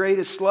your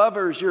greatest love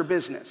or is your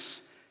business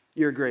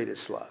your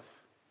greatest love?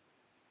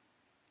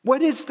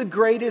 What is the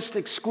greatest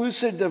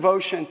exclusive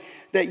devotion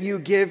that you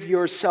give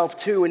yourself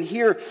to? And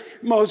here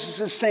Moses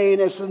is saying,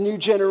 as the new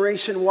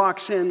generation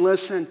walks in,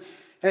 listen,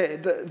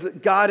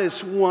 God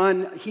is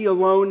one. He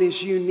alone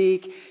is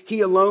unique.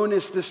 He alone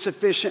is the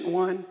sufficient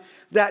one.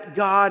 That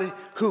God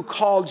who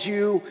called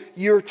you,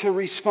 you're to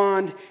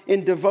respond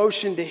in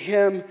devotion to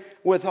him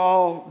with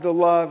all the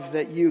love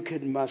that you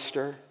could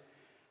muster.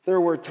 There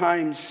were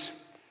times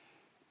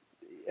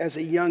as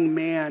a young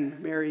man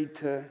married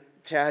to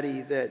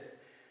Patty that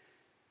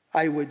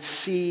I would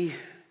see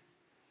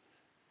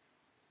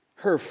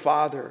her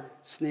father.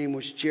 His name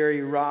was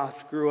Jerry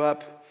Roth. Grew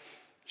up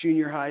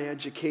junior high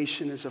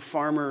education as a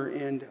farmer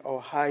in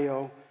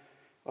Ohio.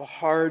 A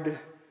hard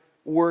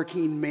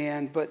working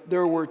man. But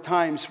there were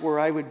times where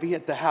I would be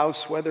at the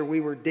house, whether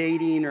we were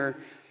dating or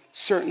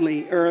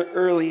certainly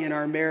early in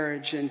our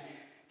marriage, and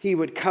he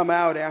would come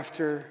out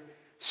after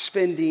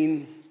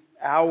spending an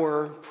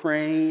hour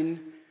praying,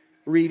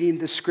 reading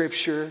the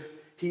scripture.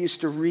 He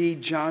used to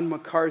read John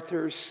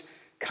MacArthur's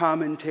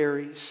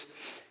commentaries.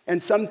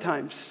 And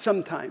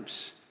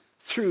sometimes,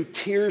 through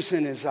tears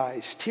in his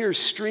eyes, tears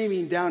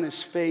streaming down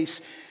his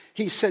face,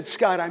 he said,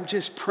 Scott, I'm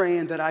just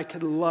praying that I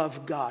could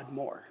love God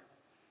more.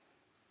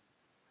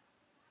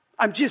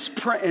 I'm just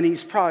praying, and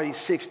he's probably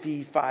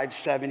 65,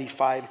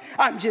 75.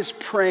 I'm just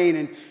praying,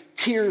 and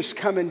tears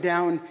coming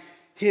down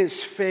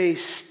his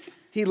face.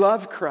 He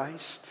loved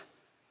Christ,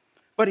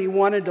 but he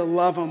wanted to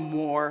love him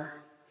more.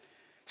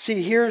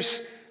 See,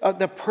 here's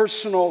the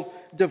personal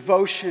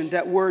devotion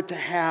that we're to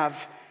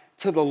have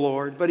to the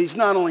Lord. But he's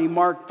not only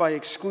marked by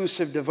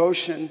exclusive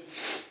devotion.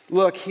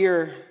 Look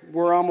here,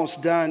 we're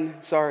almost done.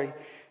 Sorry.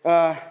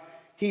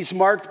 He's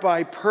marked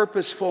by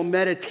purposeful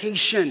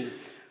meditation.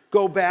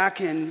 Go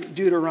back in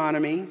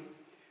Deuteronomy.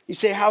 You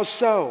say, how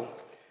so?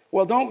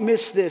 Well, don't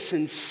miss this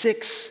in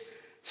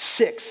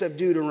 6:6 of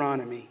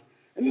Deuteronomy.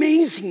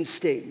 Amazing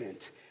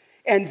statement.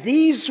 And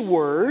these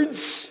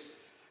words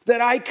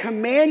that I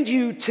command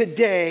you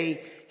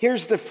today,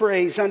 here's the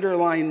phrase,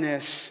 underline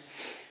this,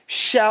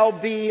 shall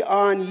be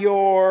on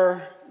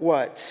your,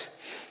 what?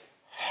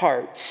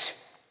 Heart.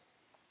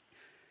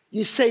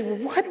 You say,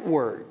 what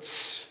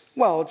words?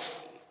 Well,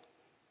 it's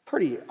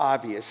pretty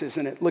obvious,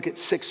 isn't it? Look at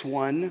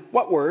 6:1.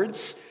 What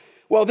words?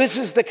 Well, this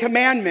is the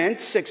commandment,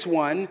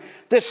 6:1,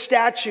 the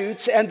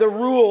statutes and the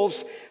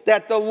rules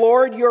that the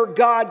Lord your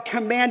God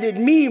commanded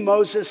me,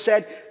 Moses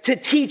said, to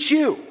teach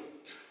you.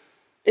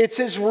 It's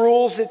his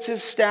rules, it's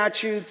his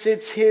statutes,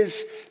 it's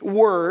his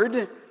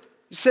word.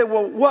 You say,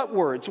 well, what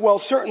words? Well,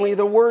 certainly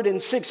the word in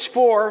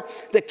 6:4,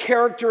 the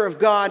character of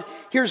God.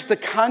 Here's the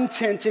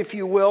content, if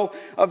you will,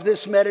 of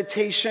this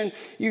meditation.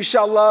 You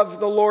shall love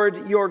the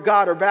Lord your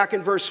God. Or back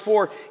in verse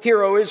 4,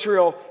 hear, O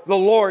Israel, the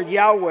Lord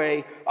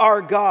Yahweh,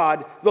 our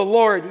God, the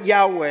Lord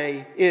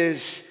Yahweh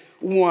is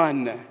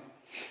one.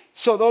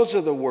 So those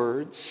are the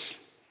words.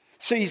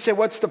 So you say,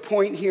 what's the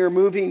point here?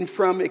 Moving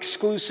from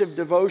exclusive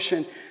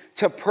devotion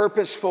to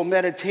purposeful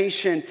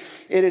meditation,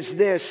 it is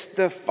this.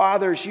 The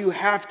fathers, you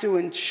have to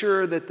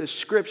ensure that the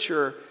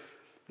scripture,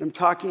 I'm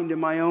talking to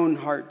my own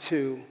heart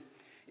too,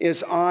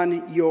 is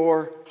on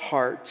your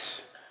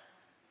heart.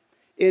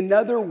 In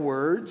other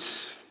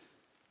words,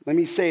 let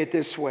me say it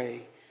this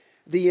way.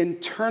 The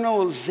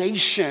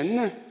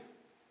internalization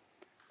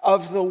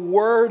of the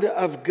Word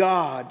of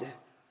God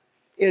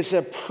is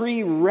a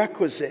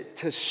prerequisite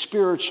to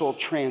spiritual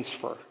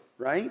transfer,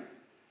 right?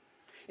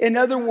 In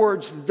other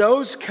words,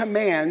 those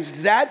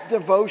commands, that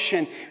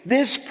devotion,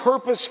 this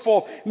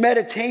purposeful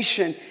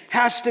meditation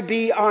has to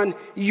be on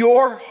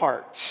your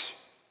heart.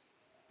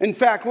 In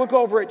fact, look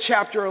over at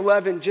chapter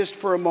 11 just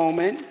for a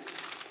moment.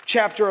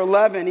 Chapter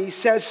 11, he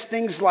says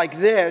things like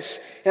this,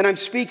 and I'm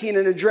speaking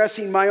and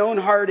addressing my own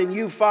heart and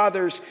you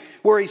fathers,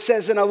 where he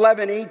says in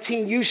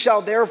 11:18, you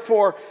shall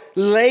therefore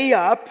lay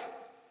up,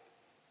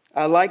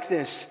 I like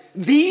this,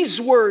 these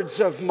words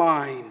of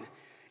mine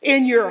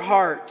in your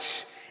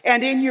heart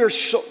and in your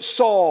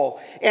soul,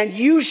 and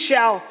you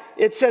shall,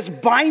 it says,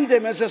 bind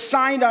them as a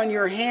sign on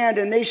your hand,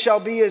 and they shall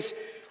be as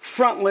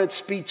frontlets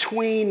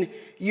between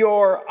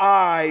your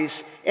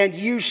eyes, and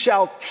you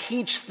shall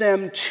teach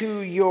them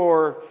to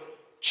your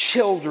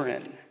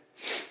children.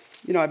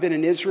 You know, I've been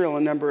in Israel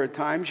a number of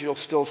times. You'll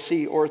still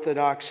see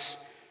Orthodox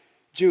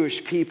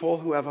Jewish people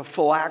who have a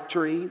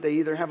phylactery. They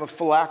either have a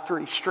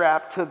phylactery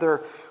strapped to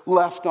their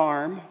left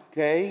arm,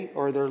 okay,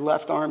 or their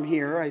left arm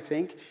here, I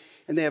think.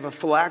 And they have a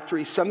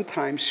phylactery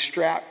sometimes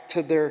strapped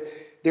to their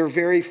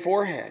very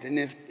forehead. And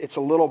if it's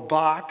a little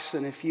box,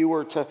 and if you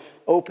were to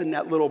open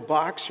that little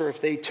box, or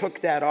if they took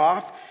that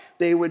off,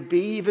 they would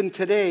be, even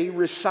today,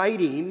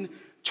 reciting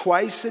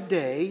twice a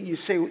day. You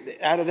say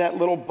out of that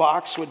little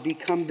box would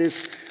become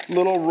this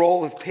little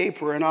roll of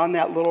paper. And on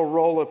that little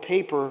roll of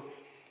paper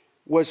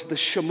was the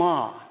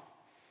Shema.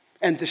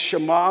 And the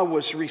Shema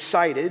was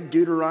recited,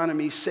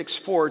 Deuteronomy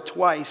 6:4,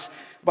 twice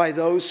by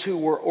those who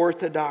were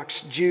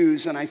Orthodox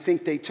Jews. And I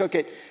think they took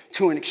it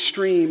to an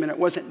extreme, and it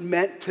wasn't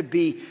meant to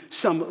be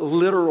some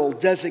literal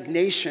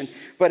designation,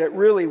 but it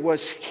really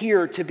was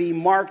here to be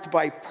marked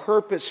by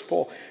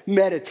purposeful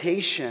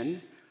meditation.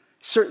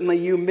 Certainly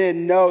you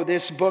men know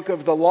this book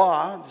of the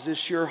law. Is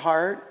this your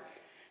heart?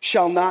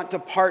 Shall not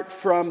depart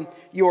from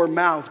your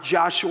mouth,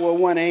 Joshua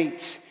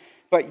 1:8.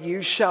 But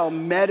you shall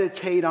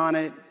meditate on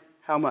it,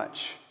 how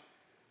much?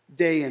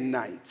 Day and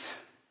night.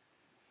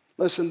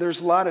 Listen,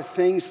 there's a lot of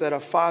things that a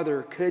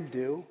father could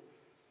do.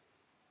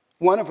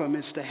 One of them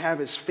is to have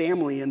his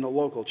family in the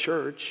local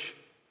church.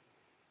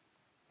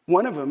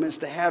 One of them is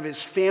to have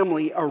his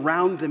family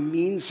around the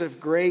means of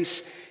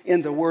grace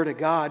in the Word of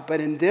God.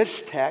 But in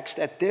this text,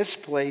 at this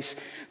place,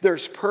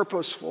 there's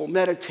purposeful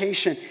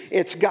meditation.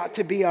 It's got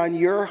to be on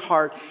your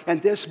heart.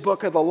 And this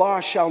book of the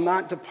law shall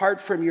not depart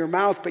from your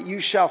mouth, but you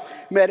shall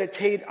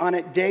meditate on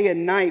it day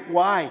and night.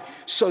 Why?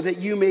 So that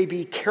you may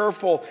be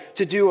careful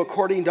to do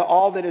according to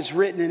all that is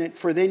written in it.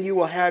 For then you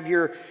will have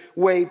your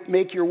way,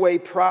 make your way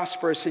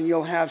prosperous, and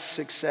you'll have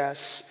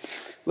success.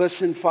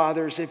 Listen,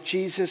 fathers, if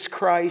Jesus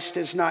Christ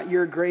is not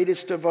your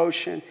greatest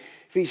devotion,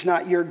 if he's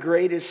not your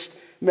greatest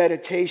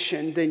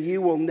meditation, then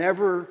you will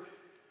never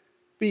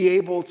be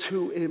able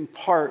to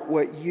impart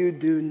what you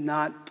do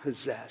not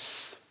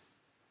possess.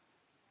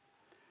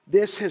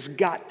 This has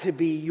got to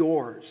be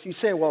yours. You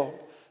say, well,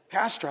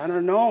 Pastor, I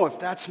don't know if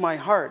that's my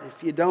heart.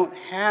 If you don't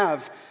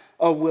have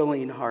a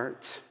willing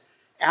heart,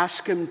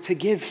 ask him to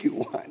give you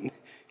one,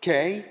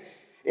 okay?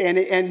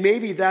 And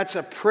maybe that's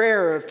a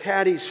prayer of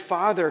Patty's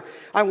father.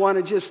 I want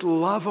to just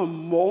love him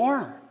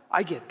more.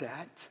 I get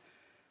that.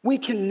 We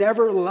can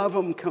never love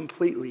him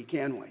completely,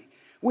 can we?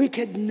 We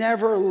could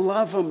never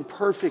love him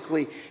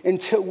perfectly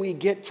until we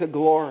get to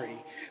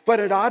glory. But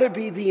it ought to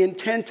be the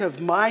intent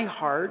of my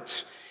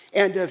heart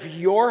and of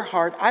your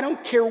heart. I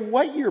don't care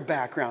what your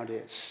background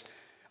is.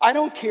 I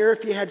don't care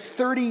if you had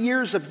 30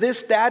 years of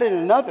this, that, and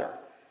another.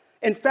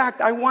 In fact,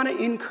 I want to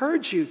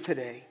encourage you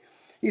today.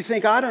 You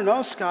think, I don't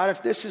know, Scott,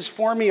 if this is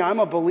for me,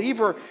 I'm a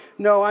believer.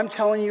 No, I'm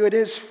telling you it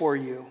is for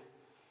you.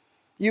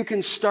 You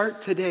can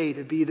start today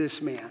to be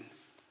this man.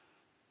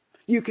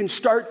 You can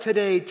start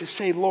today to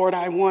say, Lord,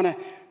 I want to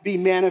be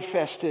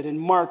manifested and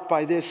marked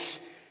by this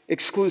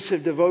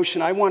exclusive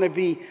devotion. I want to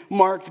be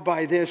marked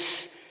by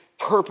this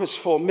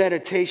purposeful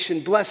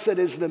meditation. Blessed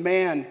is the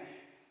man.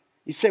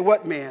 You say,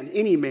 what man?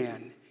 Any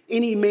man.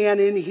 Any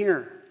man in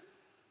here.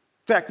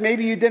 In fact,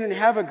 maybe you didn't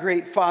have a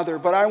great father,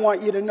 but I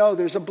want you to know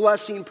there's a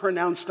blessing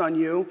pronounced on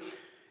you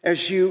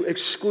as you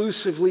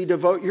exclusively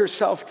devote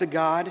yourself to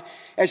God,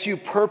 as you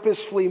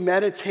purposefully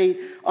meditate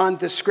on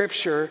the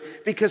scripture,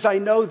 because I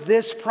know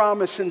this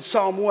promise in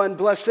Psalm 1,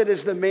 blessed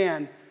is the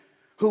man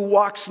who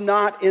walks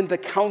not in the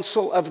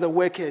counsel of the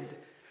wicked,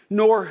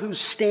 nor who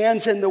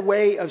stands in the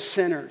way of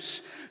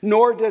sinners,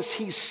 nor does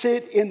he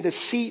sit in the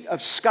seat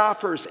of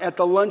scoffers at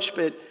the lunch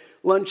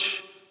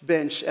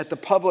bench at the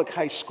public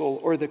high school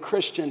or the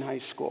Christian high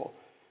school.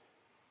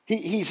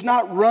 He's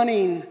not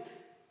running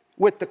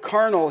with the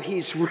carnal,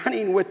 he's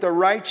running with the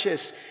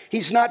righteous.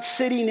 He's not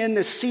sitting in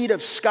the seat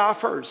of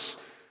scoffers.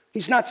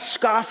 He's not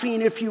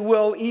scoffing, if you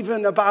will,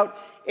 even about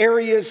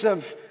areas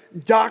of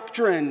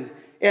doctrine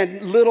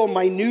and little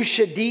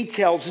minutia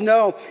details.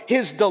 No,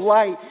 his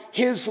delight,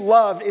 his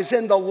love is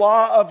in the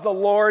law of the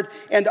Lord,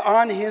 and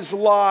on his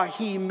law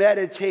he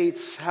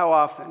meditates how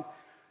often?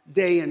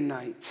 Day and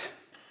night.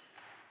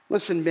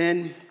 Listen,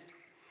 men,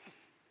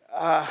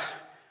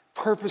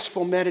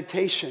 purposeful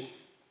meditation.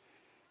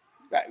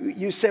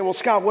 You say, well,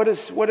 Scott, what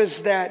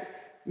does that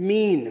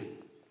mean?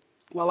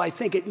 Well, I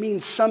think it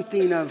means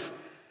something of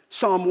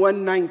Psalm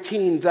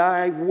 119,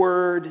 thy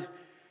word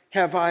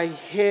have I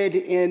hid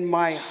in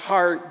my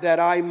heart that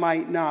I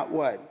might not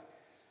what?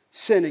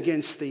 Sin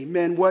against thee.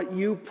 Men, what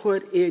you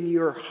put in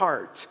your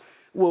heart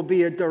will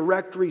be a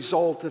direct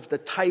result of the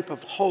type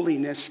of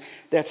holiness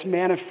that's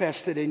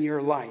manifested in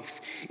your life.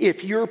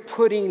 If you're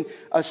putting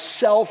a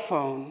cell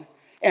phone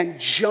and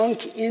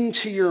junk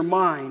into your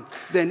mind,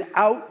 then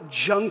out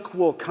junk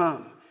will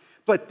come.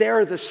 But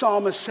there the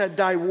psalmist said,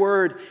 thy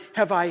word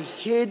have I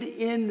hid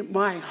in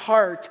my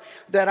heart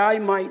that I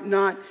might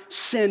not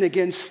sin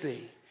against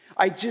thee.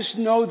 I just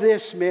know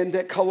this, man,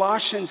 that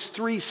Colossians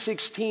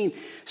 3:16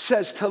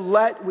 says to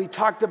let, we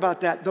talked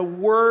about that, the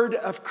word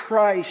of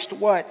Christ,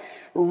 what?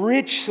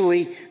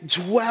 Richly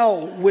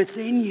dwell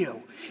within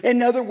you.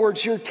 In other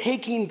words, you're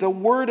taking the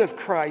word of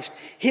Christ,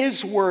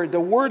 his word, the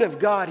word of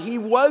God. He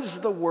was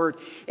the word,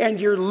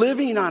 and you're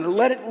living on it.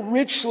 Let it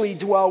richly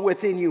dwell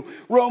within you.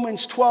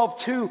 Romans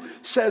 12:2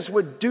 says,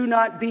 do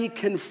not be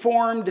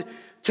conformed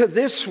to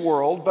this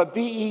world, but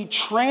be ye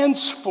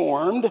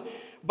transformed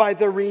by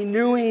the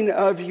renewing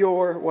of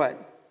your what?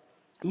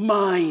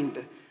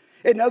 Mind.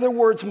 In other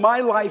words, my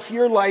life,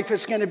 your life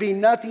is going to be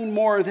nothing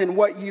more than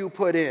what you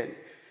put in.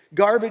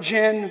 Garbage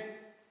in,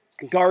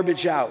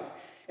 garbage out.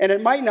 And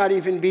it might not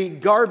even be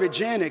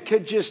garbage in. It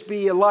could just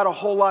be a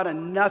whole lot of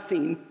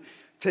nothing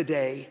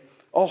today.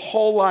 A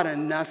whole lot of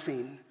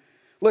nothing.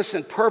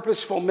 Listen,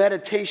 purposeful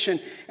meditation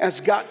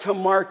has got to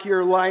mark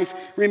your life.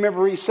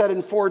 Remember, he said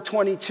in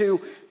 4:22,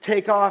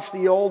 take off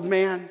the old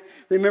man.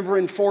 Remember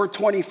in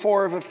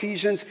 4:24 of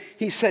Ephesians,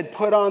 he said,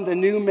 put on the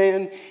new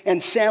man.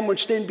 And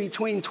sandwiched in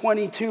between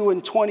 22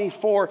 and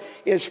 24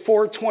 is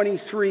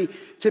 4:23,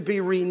 to be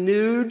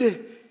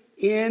renewed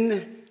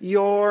in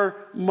your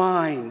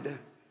mind.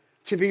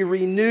 To be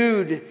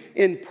renewed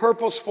in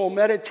purposeful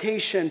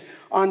meditation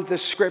on the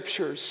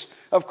scriptures.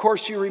 Of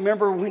course, you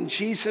remember when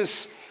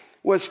Jesus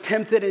was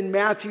tempted in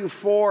Matthew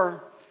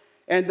 4,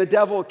 and the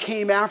devil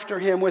came after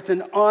him with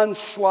an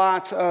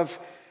onslaught of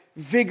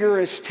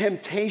vigorous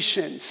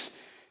temptations.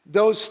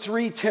 Those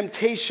three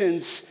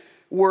temptations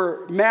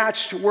were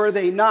matched, were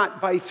they not,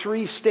 by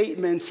three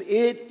statements.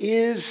 It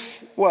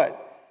is what?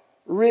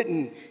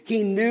 Written.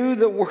 He knew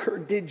the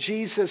word, did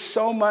Jesus,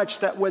 so much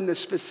that when the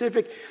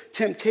specific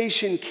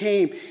temptation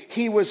came,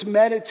 he was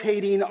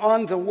meditating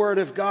on the word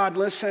of God.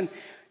 Listen,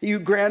 you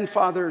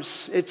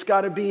grandfathers, it's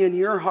got to be in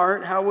your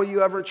heart. How will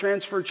you ever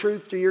transfer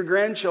truth to your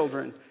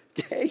grandchildren?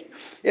 Okay?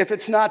 If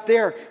it's not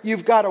there,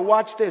 you've got to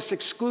watch this,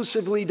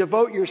 exclusively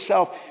devote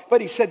yourself.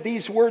 But he said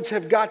these words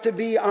have got to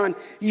be on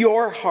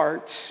your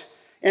heart.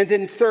 And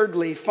then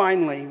thirdly,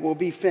 finally, we'll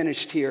be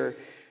finished here.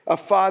 A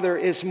father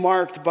is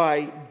marked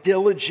by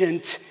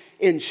diligent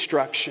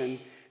instruction.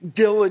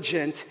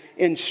 Diligent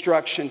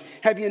instruction.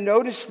 Have you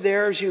noticed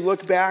there, as you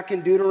look back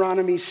in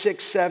Deuteronomy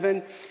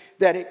 6:7,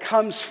 that it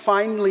comes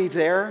finally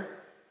there?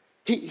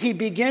 He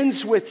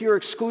begins with your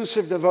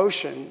exclusive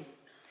devotion.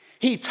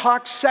 He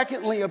talks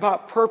secondly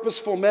about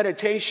purposeful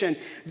meditation.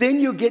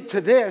 Then you get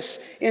to this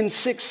in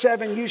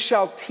 6:7, you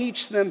shall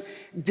teach them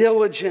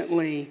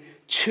diligently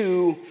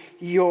to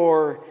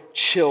your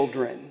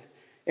children.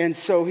 And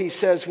so he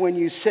says, when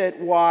you sit,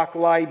 walk,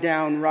 lie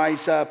down,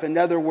 rise up. In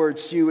other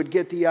words, you would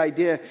get the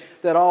idea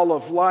that all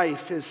of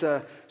life is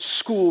a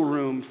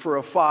schoolroom for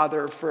a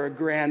father, for a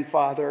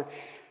grandfather.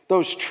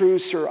 Those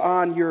truths are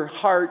on your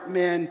heart,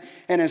 men.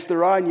 And as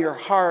they're on your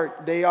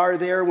heart, they are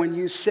there when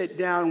you sit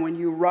down, when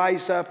you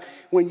rise up,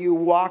 when you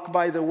walk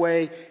by the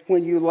way,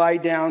 when you lie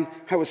down.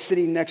 I was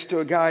sitting next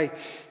to a guy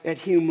at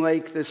Hume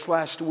Lake this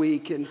last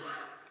week, and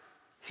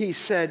he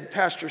said,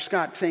 Pastor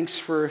Scott, thanks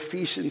for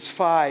Ephesians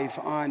 5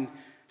 on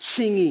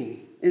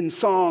singing in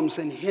psalms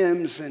and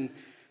hymns and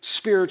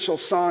spiritual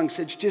songs.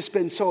 It's just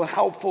been so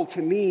helpful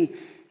to me.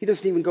 He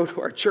doesn't even go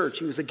to our church.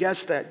 He was a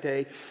guest that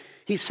day.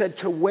 He said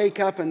to wake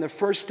up, and the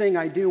first thing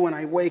I do when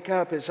I wake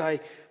up is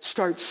I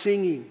start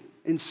singing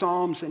in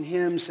psalms and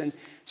hymns and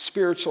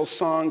spiritual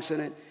songs,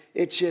 and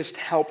it just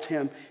helped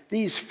him.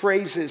 These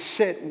phrases,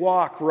 sit,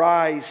 walk,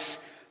 rise,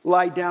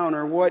 lie down,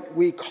 are what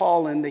we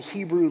call in the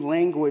Hebrew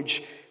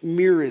language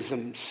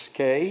merisms,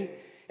 okay?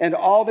 And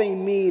all they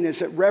mean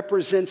is it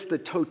represents the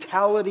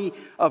totality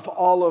of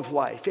all of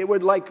life. It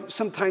would, like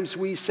sometimes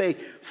we say,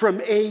 from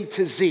A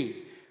to Z.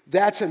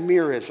 That's a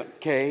merism,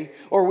 okay?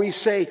 Or we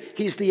say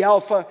he's the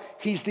Alpha,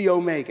 he's the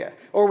Omega.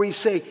 Or we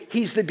say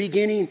he's the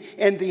beginning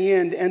and the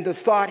end. And the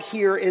thought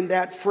here in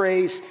that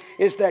phrase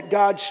is that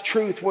God's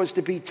truth was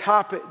to be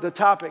the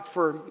topic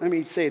for, let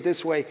me say it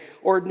this way,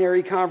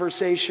 ordinary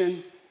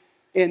conversation,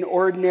 in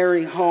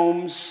ordinary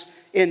homes,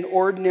 in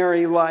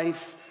ordinary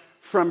life,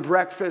 from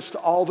breakfast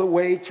all the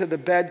way to the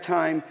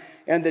bedtime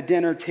and the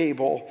dinner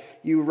table.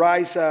 You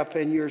rise up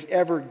and you're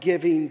ever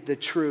giving the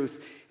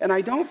truth. And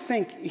I don't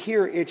think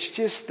here it's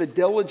just the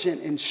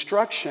diligent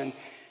instruction.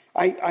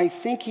 I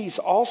think he's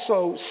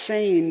also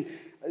saying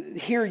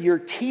here you're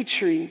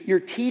teaching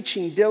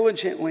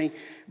diligently,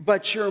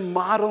 but you're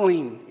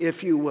modeling,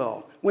 if you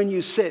will. When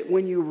you sit,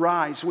 when you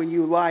rise, when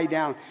you lie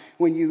down,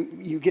 when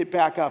you get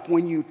back up,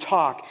 when you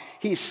talk.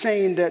 He's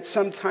saying that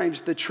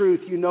sometimes the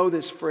truth, you know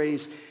this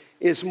phrase,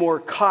 is more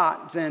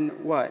caught than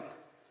what?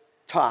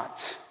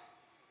 Taught.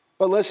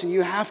 But listen,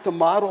 you have to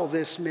model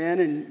this, men,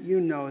 and you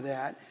know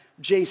that.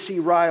 J.C.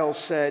 Ryle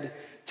said,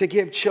 to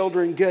give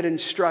children good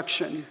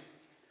instruction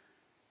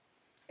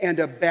and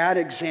a bad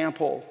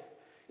example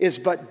is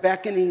but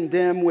beckoning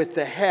them with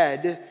the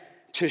head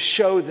to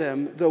show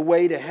them the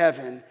way to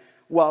heaven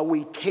while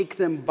we take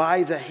them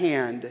by the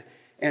hand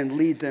and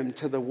lead them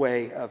to the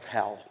way of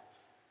hell.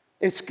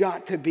 It's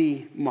got to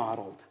be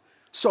modeled.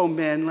 So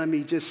men, let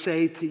me just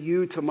say to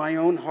you, to my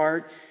own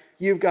heart,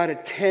 you've got to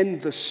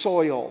tend the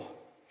soil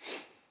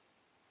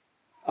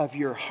of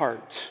your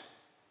heart.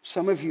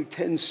 Some of you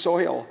tend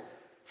soil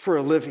for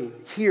a living.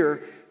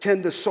 Here,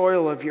 tend the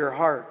soil of your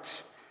heart.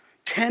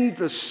 Tend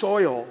the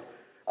soil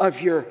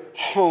of your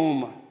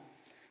home.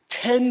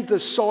 Tend the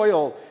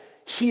soil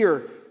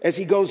here, as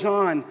he goes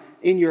on,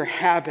 in your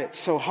habits.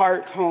 So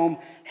heart, home,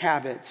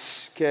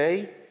 habits,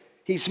 okay?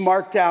 He's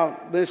marked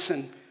out,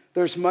 listen,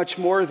 there's much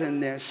more than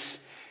this.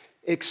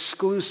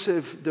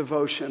 Exclusive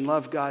devotion,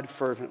 love God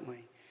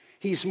fervently.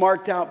 He's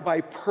marked out by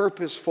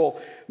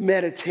purposeful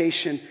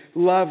meditation,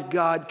 love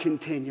God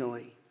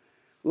continually.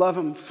 Love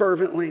him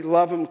fervently,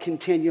 love him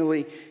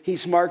continually.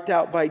 He's marked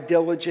out by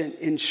diligent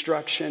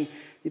instruction,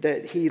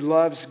 that he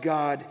loves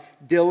God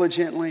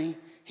diligently.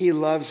 He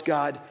loves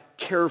God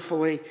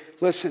carefully.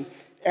 Listen,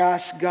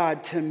 ask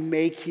God to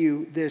make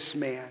you this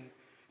man,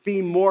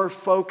 Be more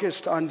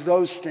focused on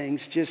those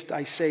things,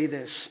 I say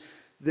this,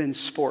 than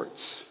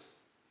sports.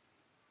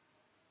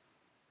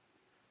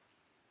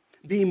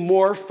 Be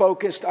more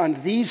focused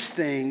on these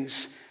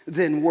things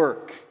than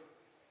work.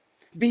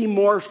 Be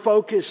more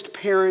focused,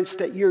 parents,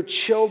 that your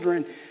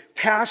children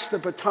pass the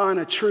baton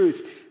of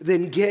truth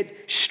than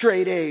get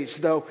straight A's,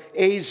 though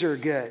A's are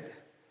good.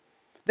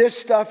 This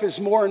stuff is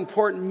more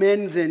important,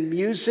 men, than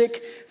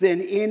music,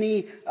 than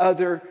any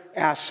other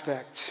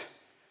aspect.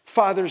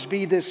 Fathers,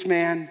 be this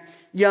man.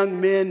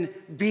 Young men,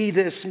 be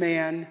this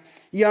man.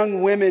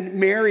 Young women,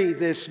 marry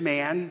this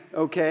man,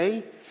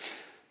 okay?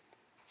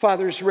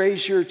 Fathers,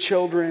 raise your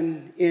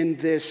children in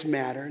this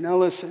matter. Now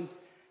listen,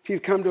 if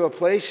you've come to a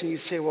place and you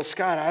say, well,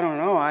 Scott, I don't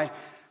know.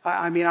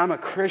 I mean, I'm a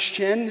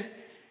Christian.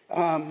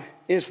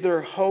 Is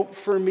there hope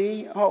for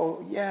me?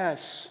 Oh,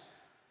 yes.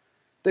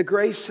 The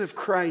grace of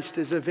Christ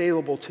is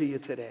available to you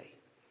today.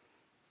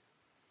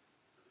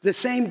 The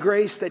same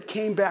grace that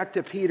came back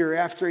to Peter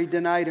after he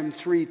denied him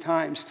 3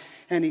 times.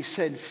 And he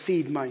said,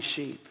 feed my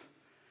sheep.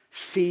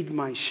 Feed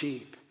my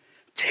sheep.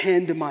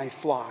 Tend my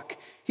flock.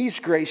 He's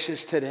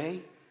gracious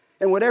today.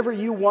 And whatever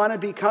you want to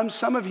become,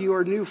 some of you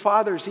are new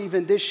fathers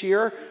even this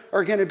year,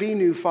 are going to be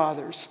new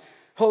fathers.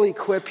 He'll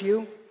equip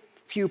you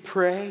if you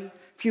pray,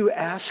 if you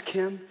ask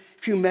him,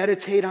 if you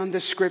meditate on the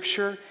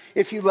scripture,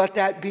 if you let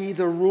that be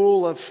the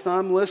rule of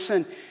thumb.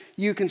 Listen,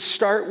 you can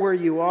start where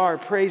you are.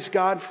 Praise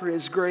God for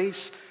his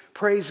grace.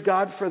 Praise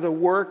God for the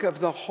work of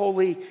the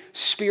Holy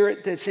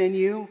Spirit that's in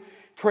you.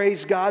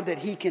 Praise God that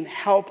he can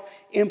help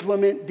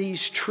implement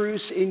these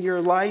truths in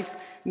your life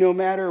no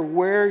matter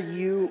where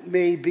you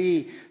may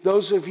be.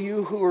 Those of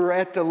you who are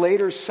at the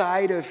later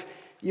side of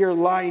your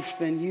life,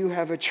 then you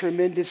have a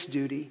tremendous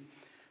duty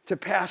to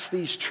pass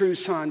these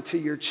truths on to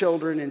your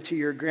children and to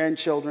your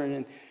grandchildren,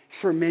 and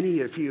for many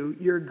of you,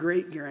 your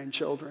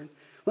great-grandchildren.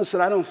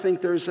 Listen, I don't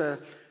think there's a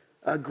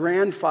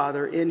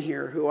grandfather in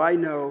here who I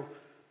know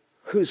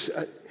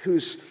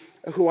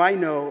who I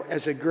know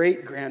as a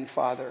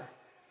great-grandfather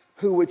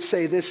who would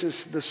say this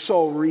is the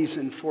sole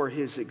reason for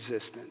his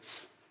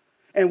existence.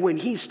 And when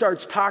he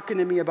starts talking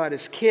to me about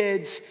his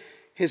kids,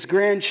 his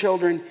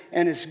grandchildren,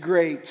 and his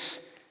greats,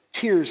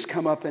 tears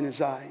come up in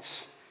his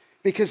eyes.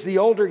 Because the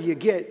older you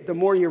get, the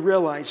more you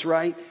realize,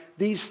 right?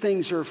 These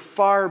things are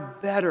far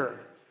better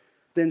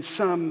than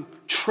some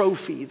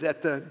trophy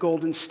that the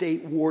Golden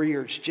State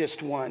Warriors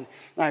just won.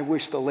 I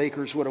wish the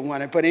Lakers would have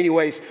won it. But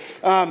anyways,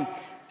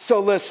 so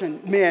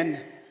listen,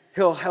 men,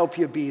 he'll help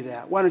you be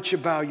that. Why don't you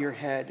bow your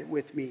head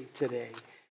with me today?